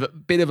a bit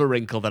of a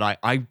wrinkle that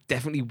I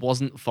definitely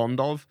wasn't fond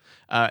of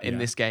in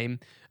this game.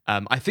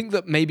 I think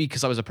that maybe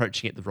because I was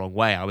approaching it the wrong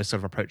way, I was sort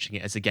of approaching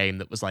it as a game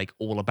that was like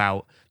all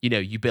about,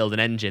 you build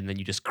an engine, then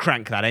you just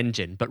crank that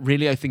engine. But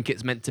really, I think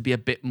it's meant to be a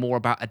bit more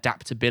about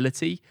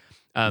adaptability.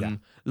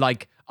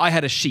 Like I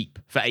had a sheep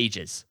for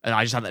ages and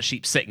I just had that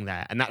sheep sitting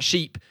there, and that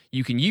sheep,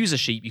 you can use a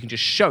sheep, you can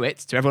just show it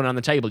to everyone on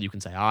the table. You can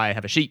say, I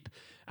have a sheep.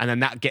 And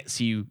then that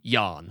gets you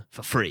yarn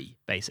for free,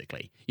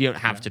 basically. You don't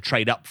have to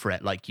trade up for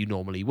it like you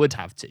normally would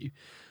have to.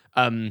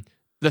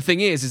 The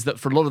thing is that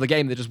for a lot of the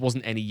game, there just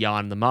wasn't any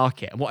yarn in the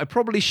market. And what I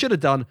probably should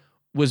have done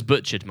was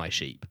butchered my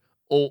sheep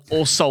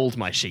or sold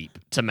my sheep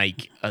to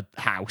make a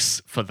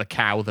house for the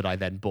cow that I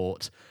then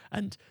bought.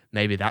 And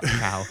maybe that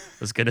cow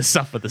was going to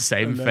suffer the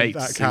same fate.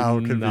 That cow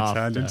can be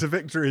turned into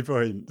victory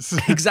points.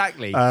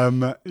 Exactly.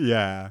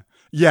 Yeah.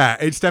 Yeah,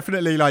 it's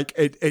definitely like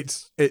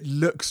it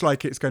looks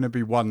like it's going to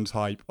be one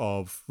type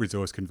of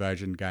resource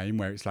conversion game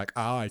where it's like,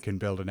 I can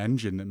build an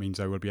engine that means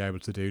I will be able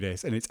to do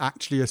this. And it's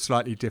actually a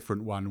slightly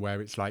different one where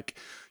it's like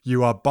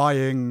you are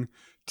buying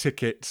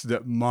tickets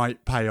that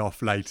might pay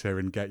off later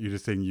and get you the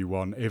thing you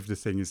want if the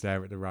thing is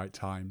there at the right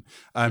time.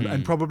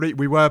 And probably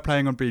we were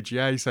playing on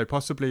BGA, so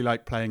possibly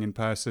like playing in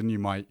person, you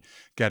might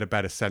get a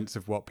better sense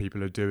of what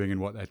people are doing and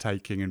what they're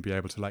taking and be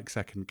able to like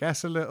second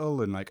guess a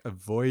little and like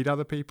avoid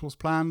other people's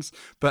plans.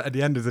 But at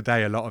the end of the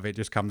day, a lot of it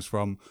just comes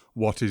from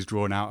what is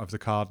drawn out of the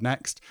card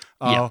next.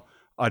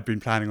 I'd been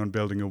planning on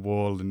building a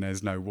wall and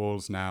there's no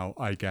walls now.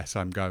 I guess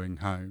I'm going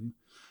home.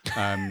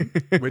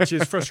 Which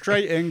is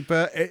frustrating,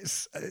 but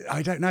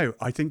I don't know.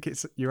 I think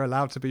you're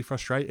allowed to be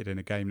frustrated in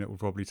a game that will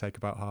probably take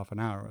about half an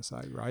hour or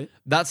so, right?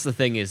 That's the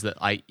thing, is that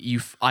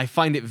I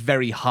find it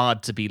very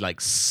hard to be like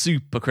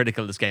super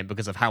critical of this game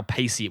because of how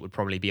pacey it would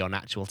probably be on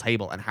actual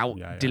table and how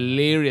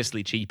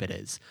deliriously cheap it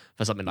is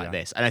for something like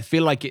this. And I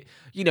feel like it,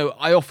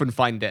 I often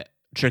find it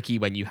tricky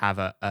when you have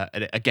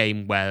a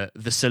game where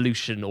the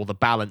solution or the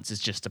balance is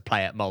just to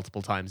play it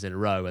multiple times in a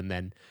row and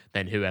then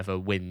whoever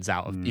wins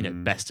out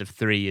of best of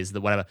 3 is the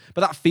whatever.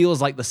 But that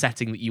feels like the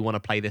setting that you want to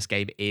play this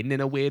game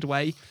in a weird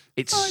way.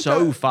 It's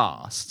so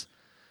fast.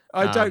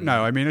 I don't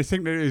know. I mean, I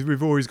think that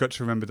we've always got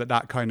to remember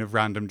that kind of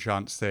random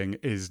chance thing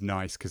is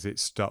nice because it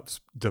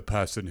stops the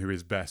person who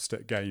is best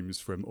at games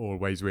from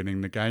always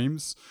winning the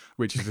games,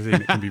 which is the thing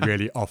that can be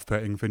really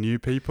off-putting for new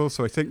people.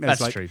 So I think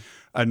there's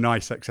a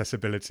nice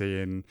accessibility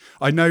in.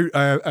 I know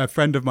a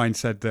friend of mine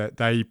said that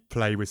they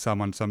play with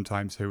someone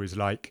sometimes who is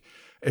like,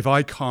 if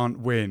I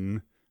can't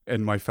win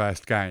in my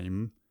first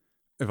game,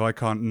 if I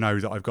can't know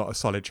that I've got a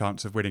solid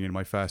chance of winning in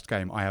my first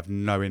game, I have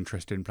no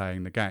interest in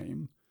playing the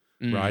game.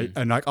 Right.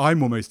 And like,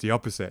 I'm almost the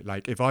opposite.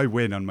 Like, if I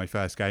win on my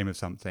first game of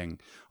something,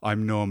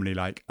 I'm normally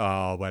like,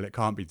 oh, well, it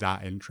can't be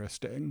that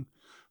interesting.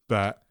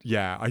 But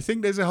yeah, I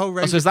think there's a whole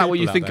range. So is that what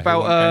you think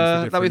about?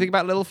 That what you think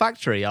about Little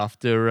Factory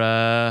after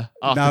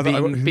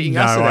beating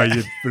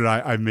us?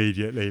 I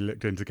immediately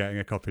looked into getting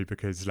a copy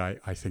because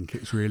like I think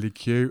it's really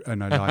cute,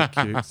 and I like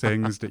cute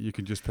things that you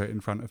can just put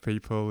in front of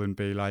people and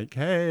be like,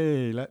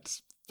 hey,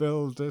 let's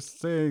build us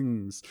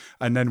things.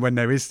 And then when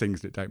there is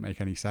things that don't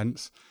make any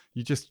sense,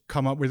 you just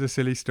come up with a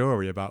silly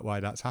story about why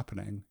that's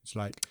happening. It's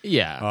like,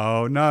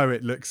 oh no,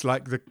 it looks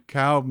like the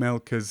cow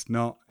milker's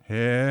not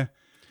here.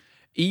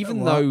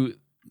 Even though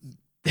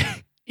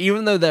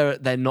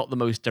they're not the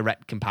most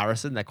direct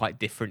comparison, they're quite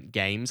different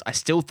games. I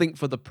still think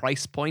for the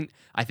price point,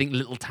 I think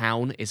Little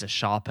Town is a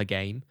sharper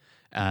game.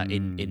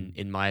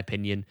 In my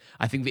opinion,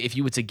 I think that if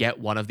you were to get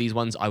one of these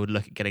ones, I would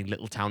look at getting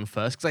Little Town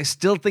first because I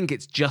still think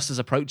it's just as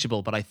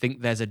approachable, but I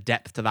think there's a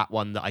depth to that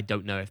one that I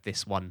don't know if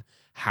this one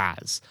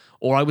has.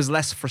 Or I was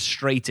less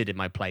frustrated in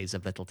my plays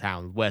of Little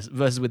Town,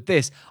 versus with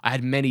this, I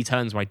had many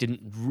turns where I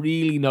didn't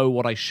really know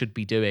what I should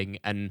be doing,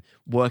 and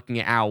working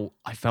it out,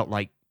 I felt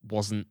like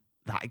wasn't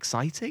that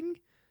exciting.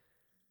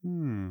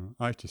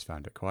 I just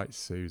found it quite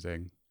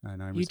soothing,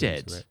 and I was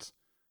into it.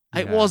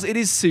 It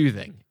is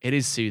soothing. It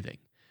is soothing.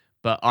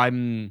 But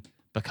I'm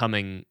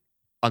becoming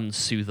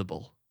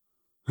unsoothable.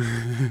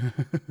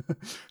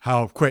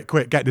 How?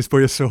 Quick, get this for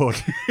your sword.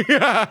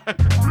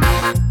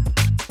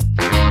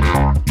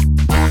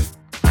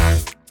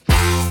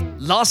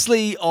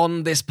 Lastly,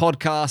 on this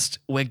podcast,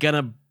 we're going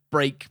to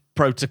break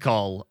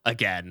protocol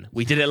again.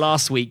 We did it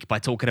last week by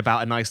talking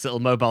about a nice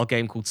little mobile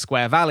game called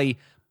Square Valley,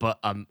 but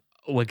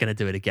we're going to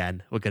do it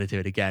again. We're going to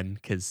do it again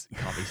because it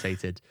can't be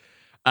sated.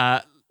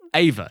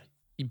 Ava,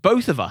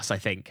 both of us, I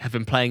think, have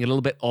been playing a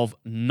little bit of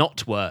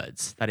Not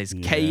Words. That is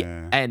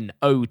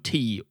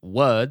KNOT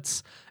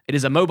Words. It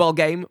is a mobile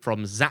game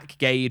from Zach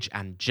Gage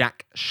and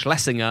Jack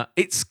Schlesinger.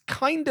 It's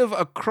kind of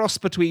a cross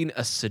between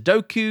a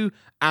Sudoku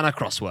and a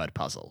crossword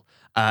puzzle.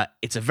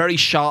 It's a very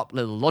sharp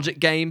little logic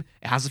game.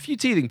 It has a few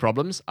teething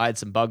problems. I had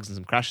some bugs and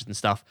some crashes and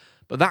stuff,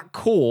 but that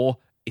core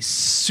is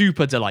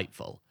super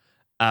delightful.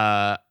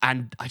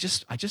 And I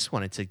just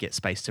wanted to get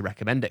space to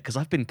recommend it because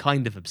I've been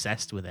kind of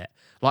obsessed with it.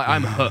 Like,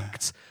 I'm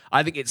hooked.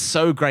 I think it's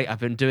so great.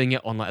 I've been doing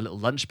it on like a little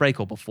lunch break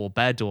or before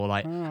bed or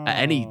like at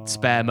any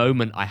spare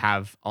moment I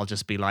have, I'll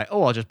just be like,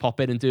 I'll just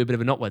pop in and do a bit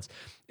of a Not Words.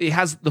 It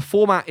has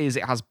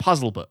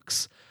puzzle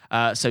books.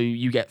 So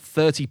you get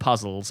 30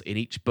 puzzles in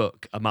each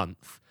book a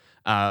month.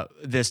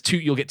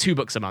 You'll get 2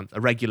 books a month,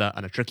 a regular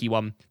and a tricky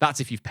one. That's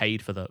if you've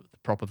paid for the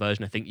proper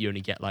version. I think you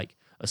only get like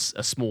a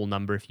small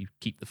number if you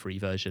keep the free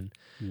version.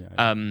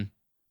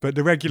 But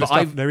the regular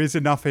stuff, there is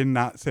enough in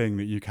that thing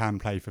that you can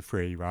play for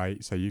free,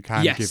 right? So you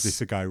can give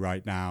this a go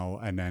right now,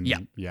 and then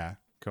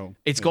cool.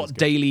 It's got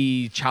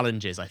daily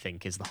challenges, I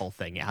think, is the whole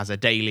thing. It has a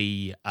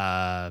daily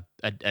a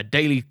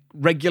daily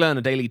regular and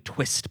a daily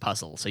twist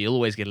puzzle, so you'll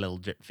always get a little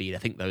drip feed. I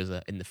think those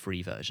are in the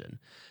free version.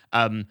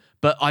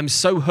 But I'm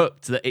so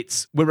hooked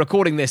that we're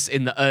recording this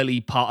in the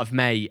early part of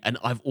May, and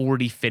I've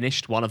already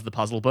finished one of the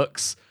puzzle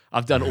books.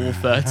 I've done all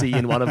 30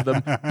 in one of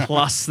them,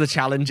 plus the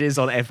challenges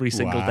on every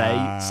single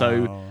day.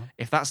 So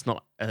if that's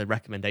not a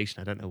recommendation,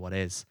 I don't know what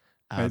is.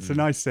 It's a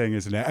nice thing,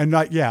 isn't it? And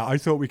like, yeah, I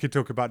thought we could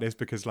talk about this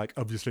because, like,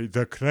 obviously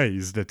the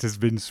craze that has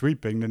been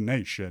sweeping the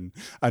nation,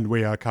 and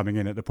we are coming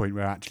in at the point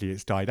where actually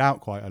it's died out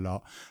quite a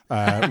lot.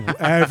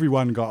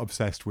 Everyone got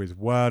obsessed with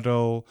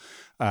Wordle,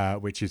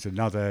 which is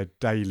another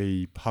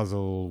daily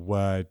puzzle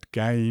word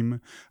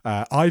game.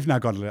 I've now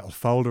got a little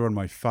folder on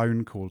my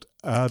phone called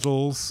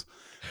Erdles,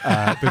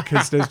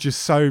 because there's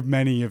just so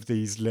many of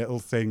these little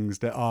things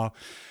that are,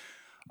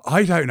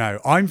 I don't know.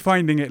 I'm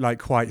finding it like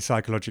quite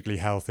psychologically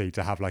healthy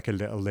to have like a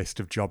little list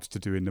of jobs to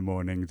do in the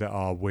morning that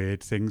are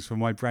weird things for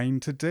my brain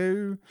to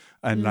do.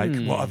 And like,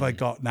 what have I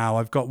got now?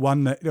 I've got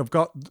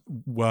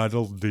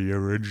Wordle, the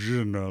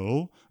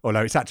original,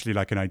 although it's actually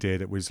like an idea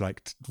that was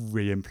like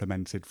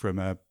re-implemented from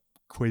a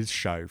quiz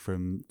show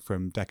from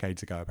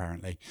decades ago,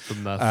 apparently.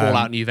 From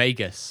Fallout New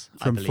Vegas.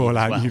 From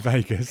Fallout New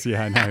Vegas,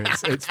 yeah, no,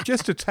 it's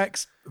just a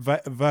text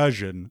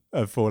version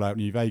of Fallout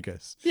New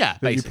Vegas. Yeah,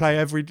 that basically.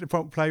 You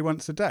play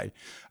once a day.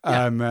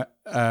 Yeah.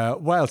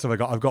 What else have I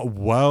got? I've got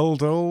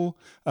Worldle,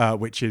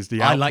 which is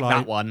the outline. I like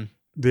that one.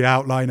 The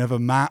outline of a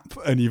map,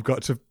 and you've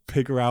got to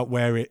figure out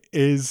where it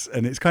is,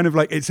 and it's kind of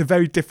like it's a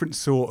very different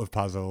sort of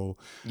puzzle.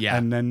 Yeah,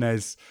 and then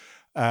there's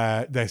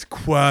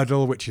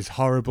Quordle, which is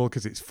horrible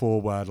because it's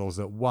 4 Wordles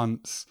at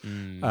once.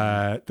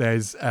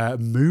 There's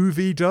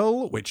Movie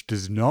Dull, which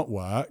does not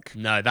work.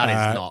 No, that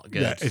is not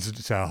good. Yeah,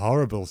 it's a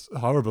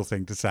horrible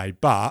thing to say,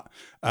 but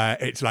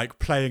it's like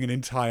playing an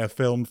entire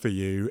film for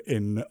you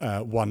in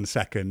 1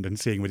 second and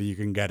seeing whether you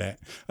can get it.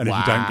 And if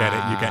you don't get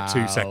it, you get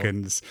 2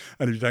 seconds.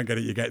 And if you don't get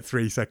it, you get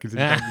 3 seconds.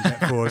 And you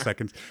get 4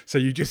 seconds. So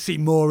you just see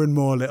more and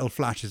more little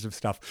flashes of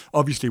stuff.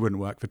 Obviously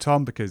wouldn't work for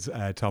Tom because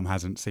Tom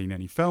hasn't seen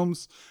any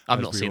films.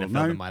 I've not seen a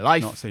film in my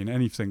life. Not seen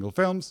any single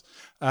films.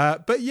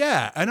 But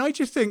yeah, and I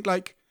just think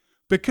like,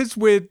 because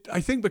we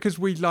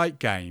like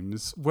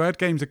games, word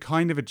games are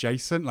kind of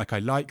adjacent. Like I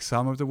like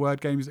some of the word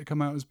games that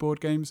come out as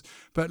board games,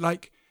 but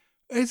like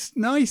it's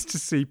nice to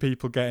see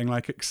people getting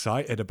like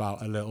excited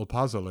about a little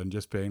puzzle and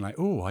just being like,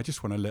 oh, I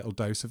just want a little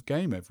dose of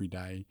game every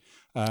day.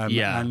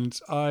 And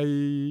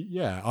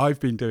I've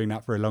been doing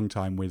that for a long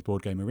time with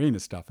Board Game Arena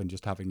stuff and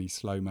just having these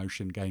slow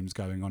motion games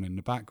going on in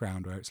the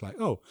background where it's like,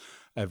 oh,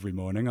 every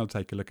morning I'll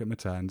take a look at my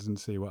turns and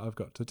see what I've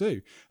got to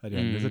do. At the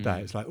end of the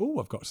day, it's like, oh,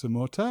 I've got some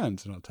more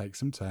turns, and I'll take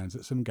some turns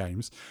at some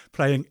games,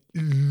 playing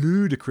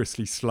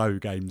ludicrously slow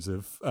games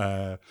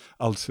of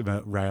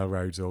Ultimate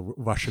Railroads or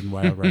Russian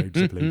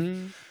Railroads, I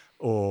believe.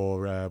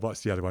 Or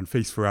what's the other one?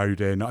 Feast for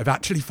Odin. I've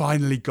actually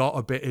finally got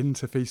a bit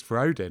into Feast for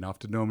Odin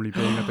after normally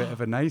being a bit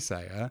of a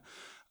naysayer.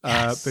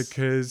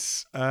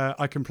 Because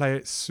I can play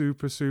it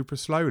super, super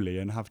slowly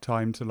and have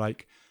time to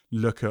like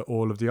look at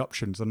all of the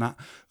options on that.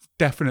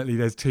 Definitely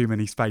there's too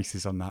many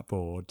spaces on that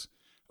board.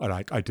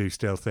 I do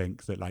still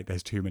think that like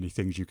there's too many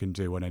things you can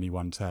do on any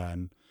one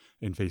turn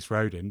in Feast for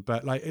Odin,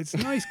 but like it's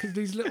nice because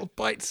these little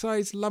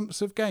bite-sized lumps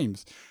of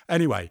games.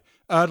 Anyway,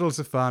 Erdles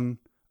are fun.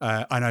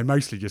 And I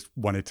mostly just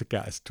wanted to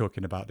get us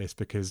talking about this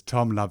because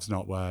Tom loves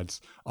not words.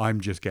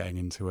 I'm just getting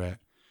into it.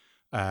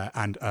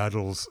 And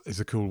Erdles is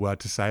a cool word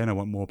to say, and I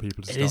want more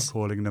people to start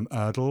calling them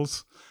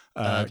Erdles.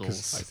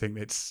 Because I think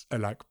it's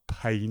like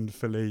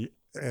painfully,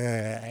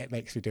 it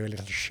makes me do a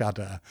little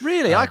shudder.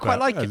 Really? I quite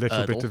like it. A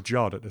little bit of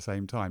Jod at the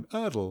same time.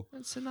 Erdle.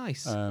 It's a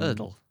nice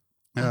Erdle.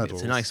 Erdles.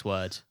 It's a nice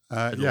word.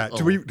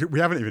 We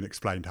haven't even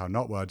explained how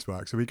not words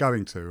work. So are we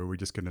going to, or are we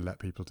just going to let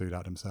people do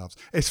that themselves?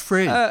 It's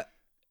free.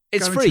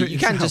 It's free. You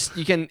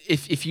can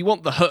if you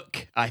want the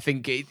hook. I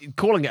think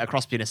calling it a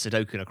crossbeam, a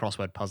Sudoku, and a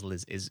crossword puzzle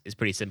is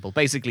pretty simple.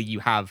 Basically,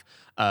 you have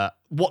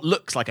what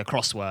looks like a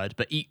crossword,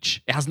 but it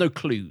has no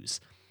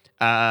clues,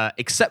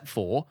 except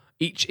for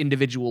each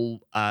individual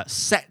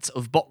set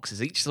of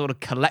boxes, each sort of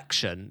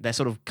collection. They're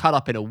sort of cut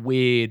up in a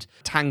weird,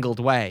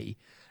 tangled way.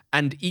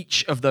 And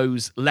each of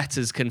those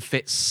letters can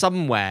fit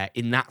somewhere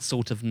in that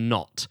sort of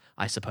knot,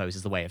 I suppose,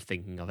 is the way of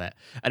thinking of it.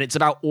 And it's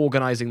about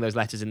organizing those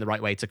letters in the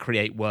right way to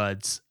create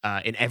words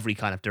in every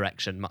kind of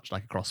direction, much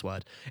like a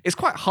crossword. It's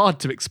quite hard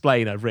to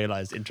explain, I've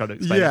realized, in trying to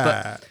explain it.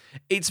 But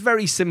it's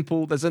very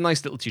simple. There's a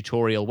nice little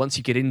tutorial. Once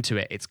you get into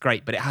it, it's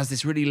great. But it has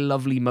this really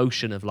lovely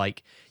motion of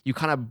like, you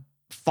kind of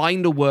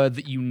find a word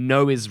that you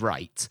know is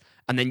right,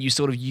 and then you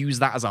sort of use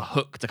that as a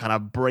hook to kind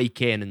of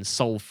break in and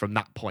solve from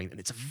that point. And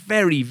it's a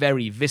very,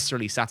 very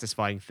viscerally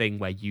satisfying thing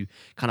where you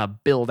kind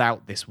of build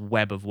out this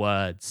web of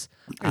words.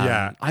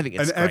 I think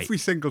it's great. And every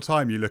single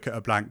time you look at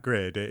a blank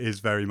grid, it is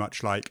very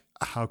much like,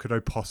 how could I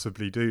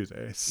possibly do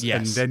this? Yes.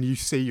 And then you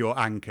see your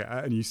anchor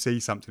and you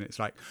see something. It's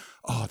like,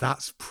 oh,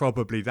 that's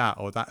probably that,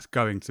 or that's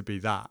going to be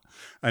that.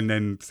 And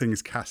then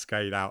things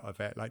cascade out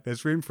of it. Like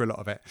there's room for a lot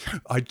of it.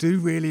 I do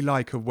really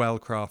like a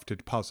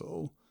well-crafted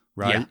puzzle,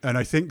 right? Yeah. And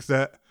I think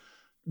that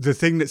the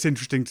thing that's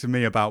interesting to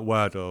me about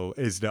Wordle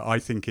is that I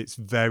think it's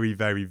very,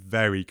 very,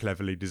 very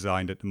cleverly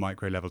designed at the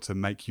micro level to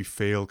make you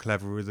feel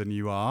cleverer than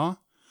you are.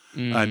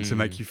 And to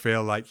make you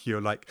feel like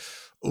you're like,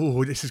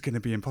 oh, this is going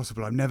to be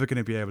impossible. I'm never going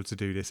to be able to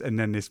do this. And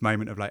then this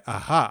moment of like,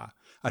 aha.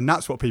 And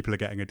that's what people are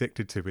getting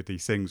addicted to with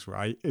these things,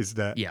 right? Is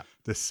that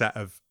the set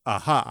of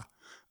aha.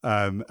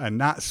 And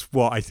that's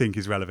what I think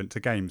is relevant to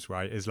games,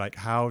 right? Is like,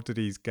 how do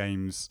these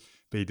games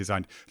be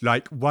designed.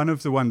 Like one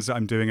of the ones that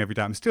I'm doing every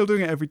day, I'm still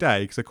doing it every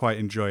day because I quite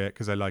enjoy it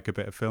because I like a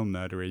bit of film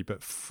nerdery,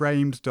 but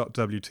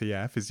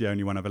framed.wtf is the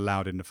only one I've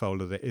allowed in the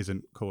folder that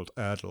isn't called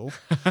Erdl.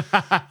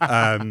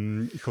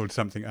 Called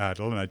something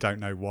Erdl, and I don't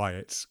know why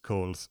it's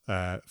called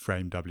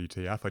framed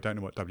WTF. I don't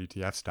know what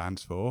WTF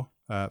stands for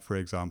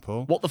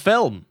example. What the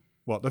film?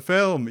 What the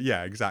film?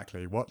 Yeah,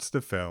 exactly. What's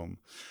the film?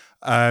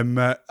 And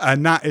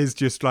that is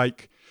just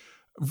like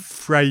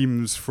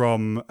frames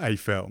from a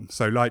film.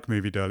 So like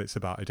Movie Doll, it's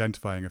about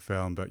identifying a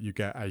film, but you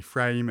get a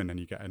frame and then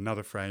you get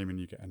another frame and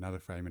you get another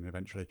frame and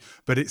eventually.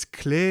 But it's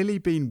clearly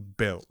been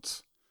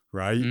built,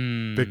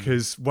 right?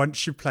 Because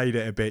once you played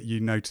it a bit, you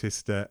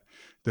notice that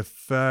the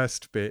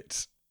first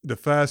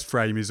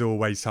frame is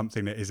always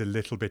something that is a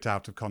little bit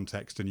out of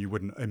context and you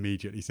wouldn't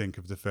immediately think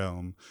of the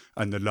film.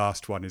 And the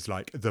last one is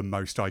like the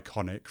most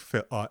iconic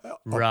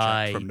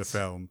object from the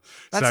film.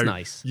 That's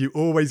nice. You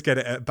always get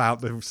it at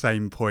about the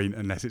same point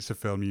unless it's a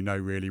film you know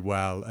really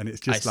well. And it's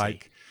just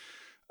like,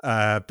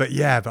 but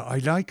I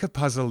like a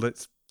puzzle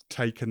that's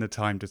taken the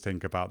time to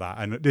think about that.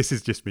 And this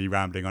is just me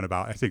rambling on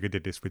about, I think I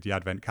did this with the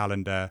Advent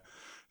calendar,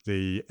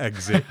 the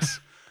Exit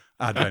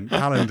Advent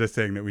calendar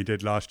thing that we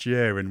did last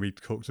year and we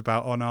talked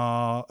about on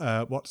our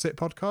What's It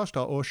podcast,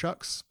 our Or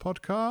Shucks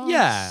podcast.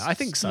 Yeah, I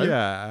think so.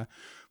 Yeah.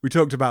 We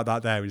talked about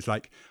that there. It's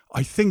like,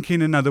 I think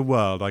in another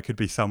world I could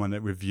be someone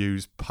that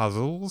reviews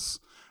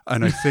puzzles.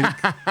 And I think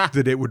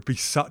that it would be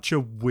such a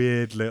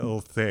weird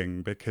little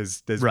thing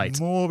because there's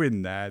more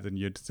in there than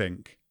you'd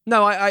think.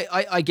 No,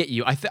 I get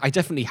you. I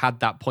definitely had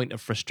that point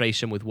of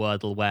frustration with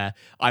Wordle where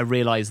I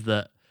realized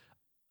that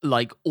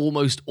like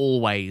almost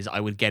always I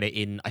would get it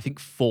in, I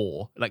think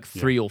 4, like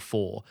 3 or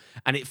 4.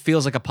 And it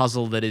feels like a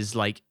puzzle that is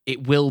like,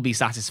 it will be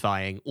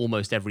satisfying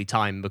almost every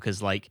time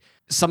because like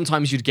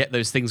sometimes you'd get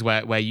those things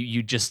where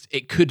you just,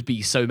 it could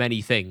be so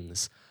many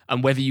things.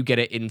 And whether you get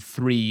it in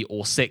 3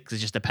 or 6 is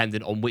just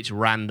dependent on which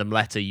random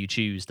letter you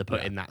choose to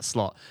put in that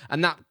slot.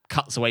 And that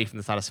cuts away from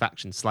the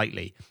satisfaction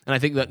slightly. And I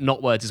think that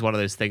Not Words is one of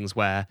those things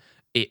where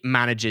it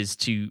manages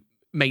to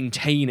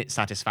maintain its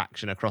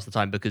satisfaction across the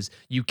time because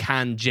you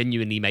can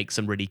genuinely make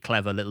some really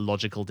clever little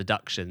logical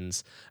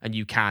deductions and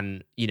you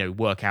can,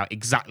 work out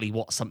exactly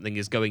what something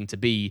is going to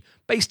be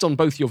based on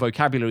both your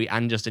vocabulary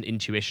and just an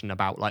intuition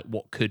about like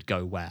what could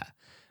go where.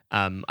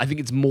 I think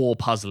it's more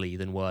puzzly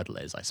than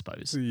Wordle is, I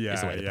suppose.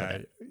 Is the way to put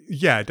it.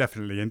 Yeah,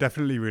 definitely. And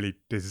definitely really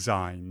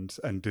designed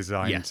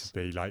to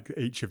be like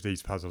each of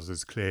these puzzles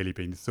has clearly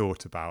been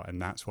thought about and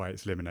that's why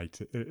it's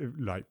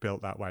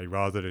built that way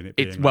rather than it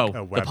being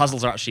a web. The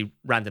puzzles are actually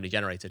randomly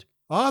generated.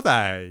 Are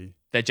they?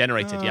 They're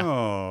generated, yeah.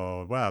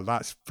 Oh, well,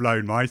 that's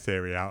blown my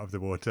theory out of the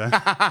water.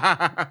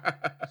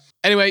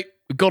 Anyway,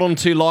 we've got on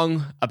too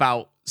long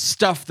about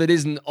stuff that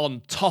isn't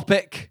on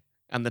topic,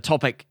 and the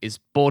topic is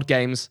board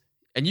games.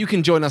 And you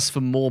can join us for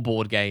more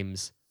board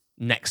games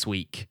next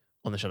week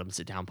on the Shut Up and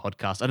Sit Down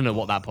podcast. I don't know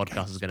what that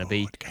podcast is going to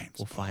be.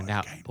 We'll find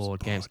out. Board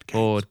games.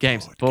 I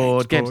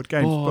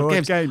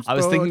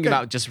was thinking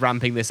about just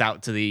ramping this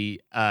out to the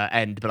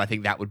end, but I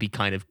think that would be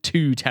kind of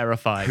too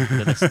terrifying for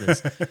the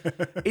listeners.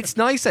 It's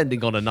nice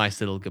ending on a nice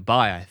little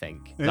goodbye, I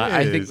think.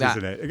 I think that,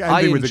 isn't it?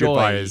 Ending with a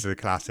goodbye is a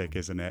classic,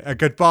 isn't it? A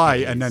goodbye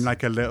and then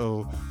like a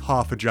little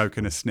half a joke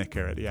and a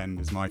snicker at the end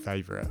is my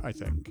favourite, I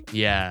think.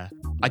 Yeah.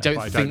 I don't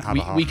think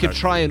we could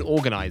try and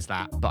organise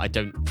that, but I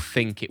don't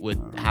think it would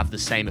have the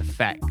same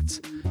effect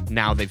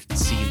now they've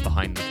seen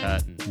behind the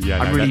curtain. Yeah,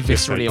 I'm really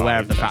viscerally aware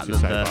of the fact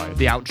that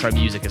the outro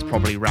music is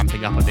probably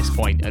ramping up at this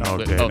point. And no,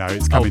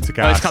 it's coming to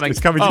get us. It's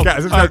coming to get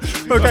us.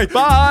 Okay,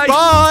 Bye!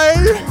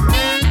 Bye!